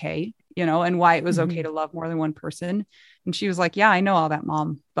be okay, and why it was okay to love more than one person. And she was like, yeah, I know all that,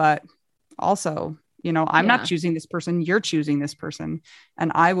 Mom, but also, I'm not choosing this person. You're choosing this person.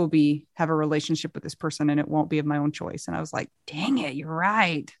 And I will have a relationship with this person and it won't be of my own choice. And I was like, dang it, you're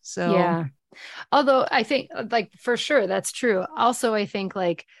right. So yeah. Although I think like for sure that's true. Also, I think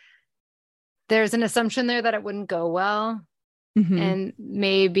like there's an assumption there that it wouldn't go well. And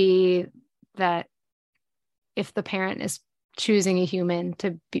maybe that if the parent is choosing a human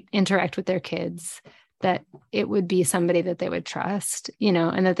to interact with their kids, that it would be somebody that they would trust,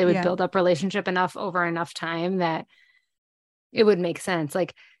 and that they would build up relationship enough over enough time that it would make sense.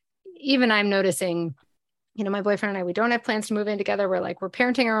 Like even I'm noticing, my boyfriend and I, we don't have plans to move in together. We're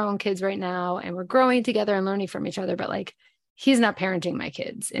parenting our own kids right now and we're growing together and learning from each other, but like, he's not parenting my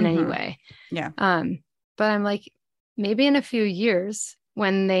kids in any way. Yeah. But I'm like, maybe in a few years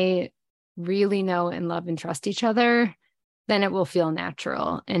when they really know and love and trust each other, then it will feel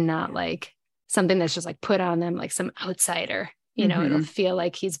natural and not like something that's just like put on them like some outsider, it'll feel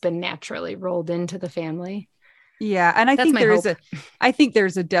like he's been naturally rolled into the family. Yeah. And I think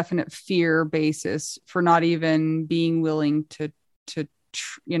there's a definite fear basis for not even being willing to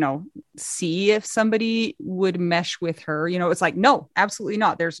see if somebody would mesh with her. It's like, no, absolutely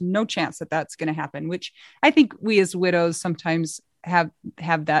not. There's no chance that that's going to happen, which I think we as widows sometimes have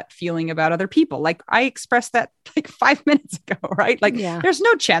that feeling about other people. Like I expressed that like 5 minutes ago, right? Like there's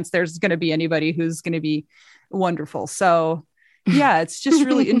no chance there's going to be anybody who's going to be wonderful. So yeah, it's just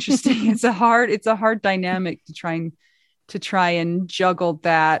really interesting. It's a hard dynamic to try and juggle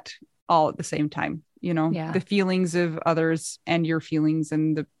that all at the same time, the feelings of others and your feelings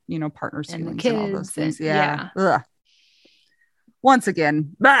and the, partner's and feelings and all those things. Yeah. Once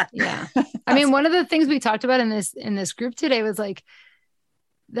again. Yeah. I mean, one of the things we talked about in this group today was like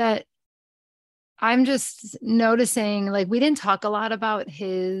that I'm just noticing, like, we didn't talk a lot about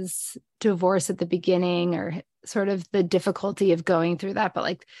his divorce at the beginning or sort of the difficulty of going through that. But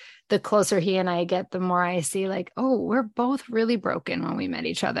like the closer he and I get, the more I see like, oh, we're both really broken when we met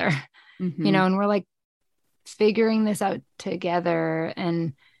each other, and we're like figuring this out together.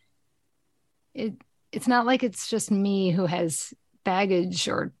 And it's not like it's just me who has baggage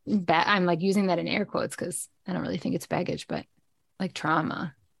or I'm like using that in air quotes because I don't really think it's baggage, but like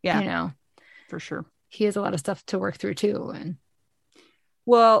trauma. Yeah. For sure. He has a lot of stuff to work through too. And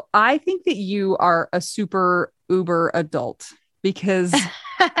well, I think that you are a super uber adult because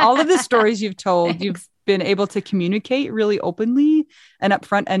all of the stories you've told, you've been able to communicate really openly and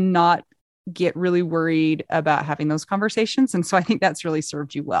upfront and not get really worried about having those conversations. And so I think that's really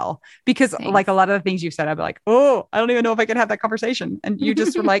served you well because like a lot of the things you said, I'd be like, oh, I don't even know if I can have that conversation. And you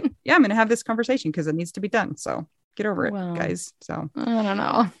just were like, yeah, I'm going to have this conversation because it needs to be done. So get over it, guys. So I don't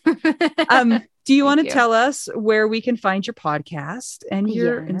know. Do you want to tell us where we can find your podcast and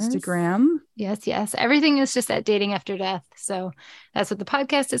your Instagram? Yes. Everything is just at Dating After Death. So that's what the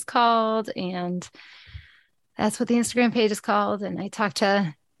podcast is called. And that's what the Instagram page is called. And I talk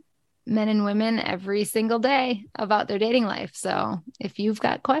to men and women every single day about their dating life. So if you've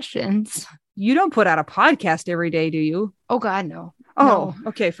got questions. You don't put out a podcast every day, do you? Oh, God, no. Oh, no.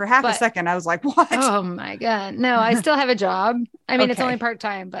 Okay. For half a second, I was like, what? Oh, my God. No, I still have a job. I mean, it's only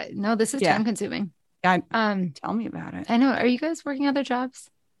part-time, but no, this is time consuming. Yeah. Tell me about it. I know. Are you guys working other jobs?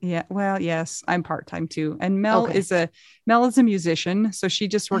 Yeah. Well, yes, I'm part-time too. And Mel is a musician. So she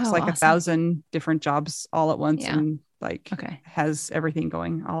just works like 1,000 different jobs all at once and has everything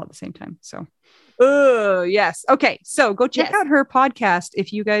going all at the same time. So yes. Okay. So go check out her podcast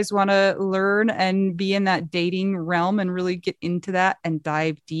if you guys want to learn and be in that dating realm and really get into that and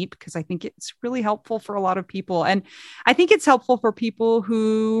dive deep, because I think it's really helpful for a lot of people. And I think it's helpful for people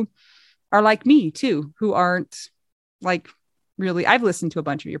who are like me too, who aren't like really, I've listened to a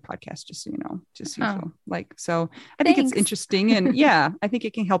bunch of your podcasts, just so you know, so I think it's interesting. And I think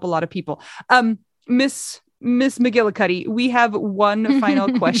it can help a lot of people. Miss McGillicuddy, we have one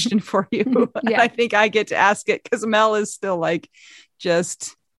final question for you. And I think I get to ask it because Mel is still like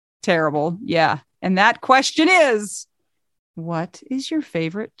just terrible. Yeah. And that question is, what is your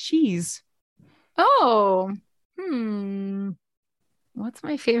favorite cheese? Oh, what's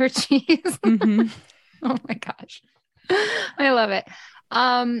my favorite cheese? Mm-hmm. Oh my gosh. I love it.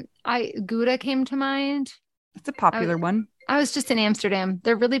 Gouda came to mind. It's a popular one. I was just in Amsterdam.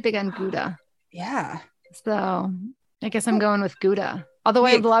 They're really big on Gouda. Yeah. So I guess I'm going with Gouda. Although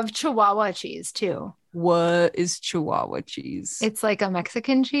I love Chihuahua cheese too. What is Chihuahua cheese? It's like a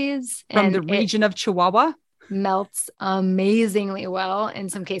Mexican cheese. From the region of Chihuahua? Melts amazingly well in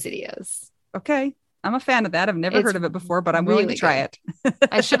some quesadillas. Okay. I'm a fan of that. I've never heard of it before, but I'm willing to try it.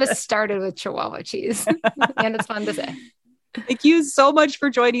 I should have started with Chihuahua cheese. And it's fun to say. Thank you so much for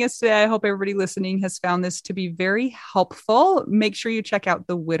joining us today. I hope everybody listening has found this to be very helpful. Make sure you check out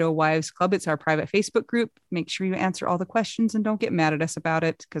the Widow Wives Club. It's our private Facebook group. Make sure you answer all the questions and don't get mad at us about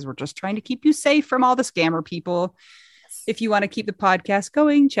it, because we're just trying to keep you safe from all the scammer people. If you want to keep the podcast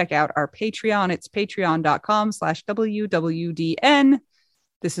going, check out our Patreon. It's patreon.com/WWDN.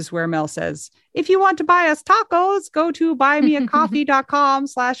 This is where Mel says, if you want to buy us tacos, go to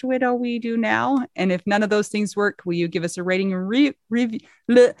buymeacoffee.com/widow we do now. And if none of those things work, will you give us a rating and review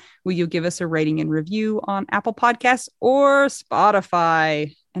on Apple Podcasts or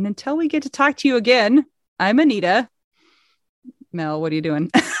Spotify? And until we get to talk to you again, I'm Anita. Mel, what are you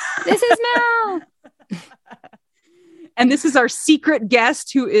doing? This is Mel. And this is our secret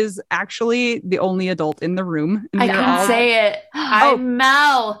guest, who is actually the only adult in the room. I can say it. I'm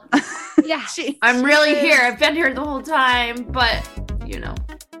Mel. Yeah. I'm really here. I've been here the whole time, but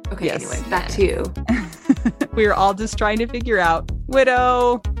Okay, yes. Anyway, back to you. We're all just trying to figure out,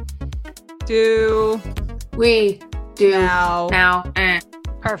 widow, do, we do now.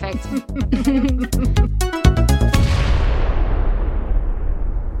 Perfect.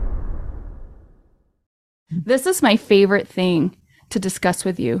 This is my favorite thing to discuss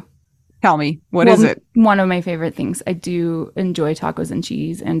with you. Tell me, what is it? One of my favorite things. I do enjoy tacos and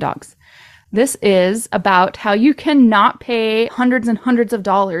cheese and dogs. This is about how you cannot pay hundreds and hundreds of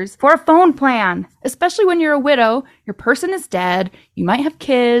dollars for a phone plan, especially when you're a widow, your person is dead, you might have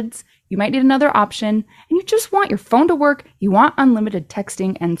kids, you might need another option, and you just want your phone to work, you want unlimited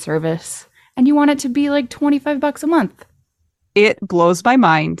texting and service, and you want it to be like $25 a month. It blows my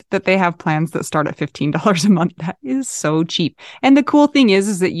mind that they have plans that start at $15 a month. That is so cheap. And the cool thing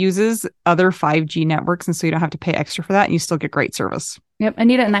is it uses other 5G networks, and so you don't have to pay extra for that, and you still get great service. Yep,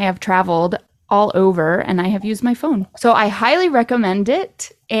 Anita and I have traveled all over, and I have used my phone. So I highly recommend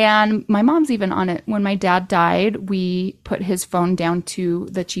it. And my mom's even on it. When my dad died, we put his phone down to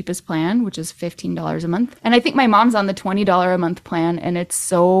the cheapest plan, which is $15 a month. And I think my mom's on the $20 a month plan, and it's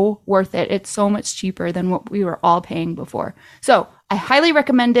so worth it. It's so much cheaper than what we were all paying before. So I highly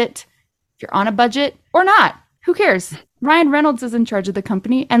recommend it if you're on a budget or not. Who cares? Ryan Reynolds is in charge of the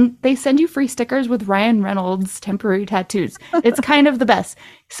company, and they send you free stickers with Ryan Reynolds temporary tattoos. It's kind of the best.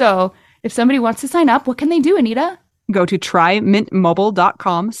 So if somebody wants to sign up, what can they do, Anita? Go to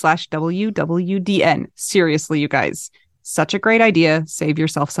trymintmobile.com/WWDN. Seriously, you guys, such a great idea. Save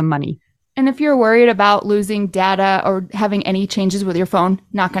yourself some money. And if you're worried about losing data or having any changes with your phone,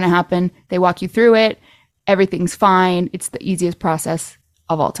 not going to happen. They walk you through it. Everything's fine. It's the easiest process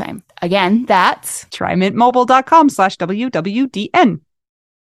of all time. Again, that's trymintmobile.com/WWDN.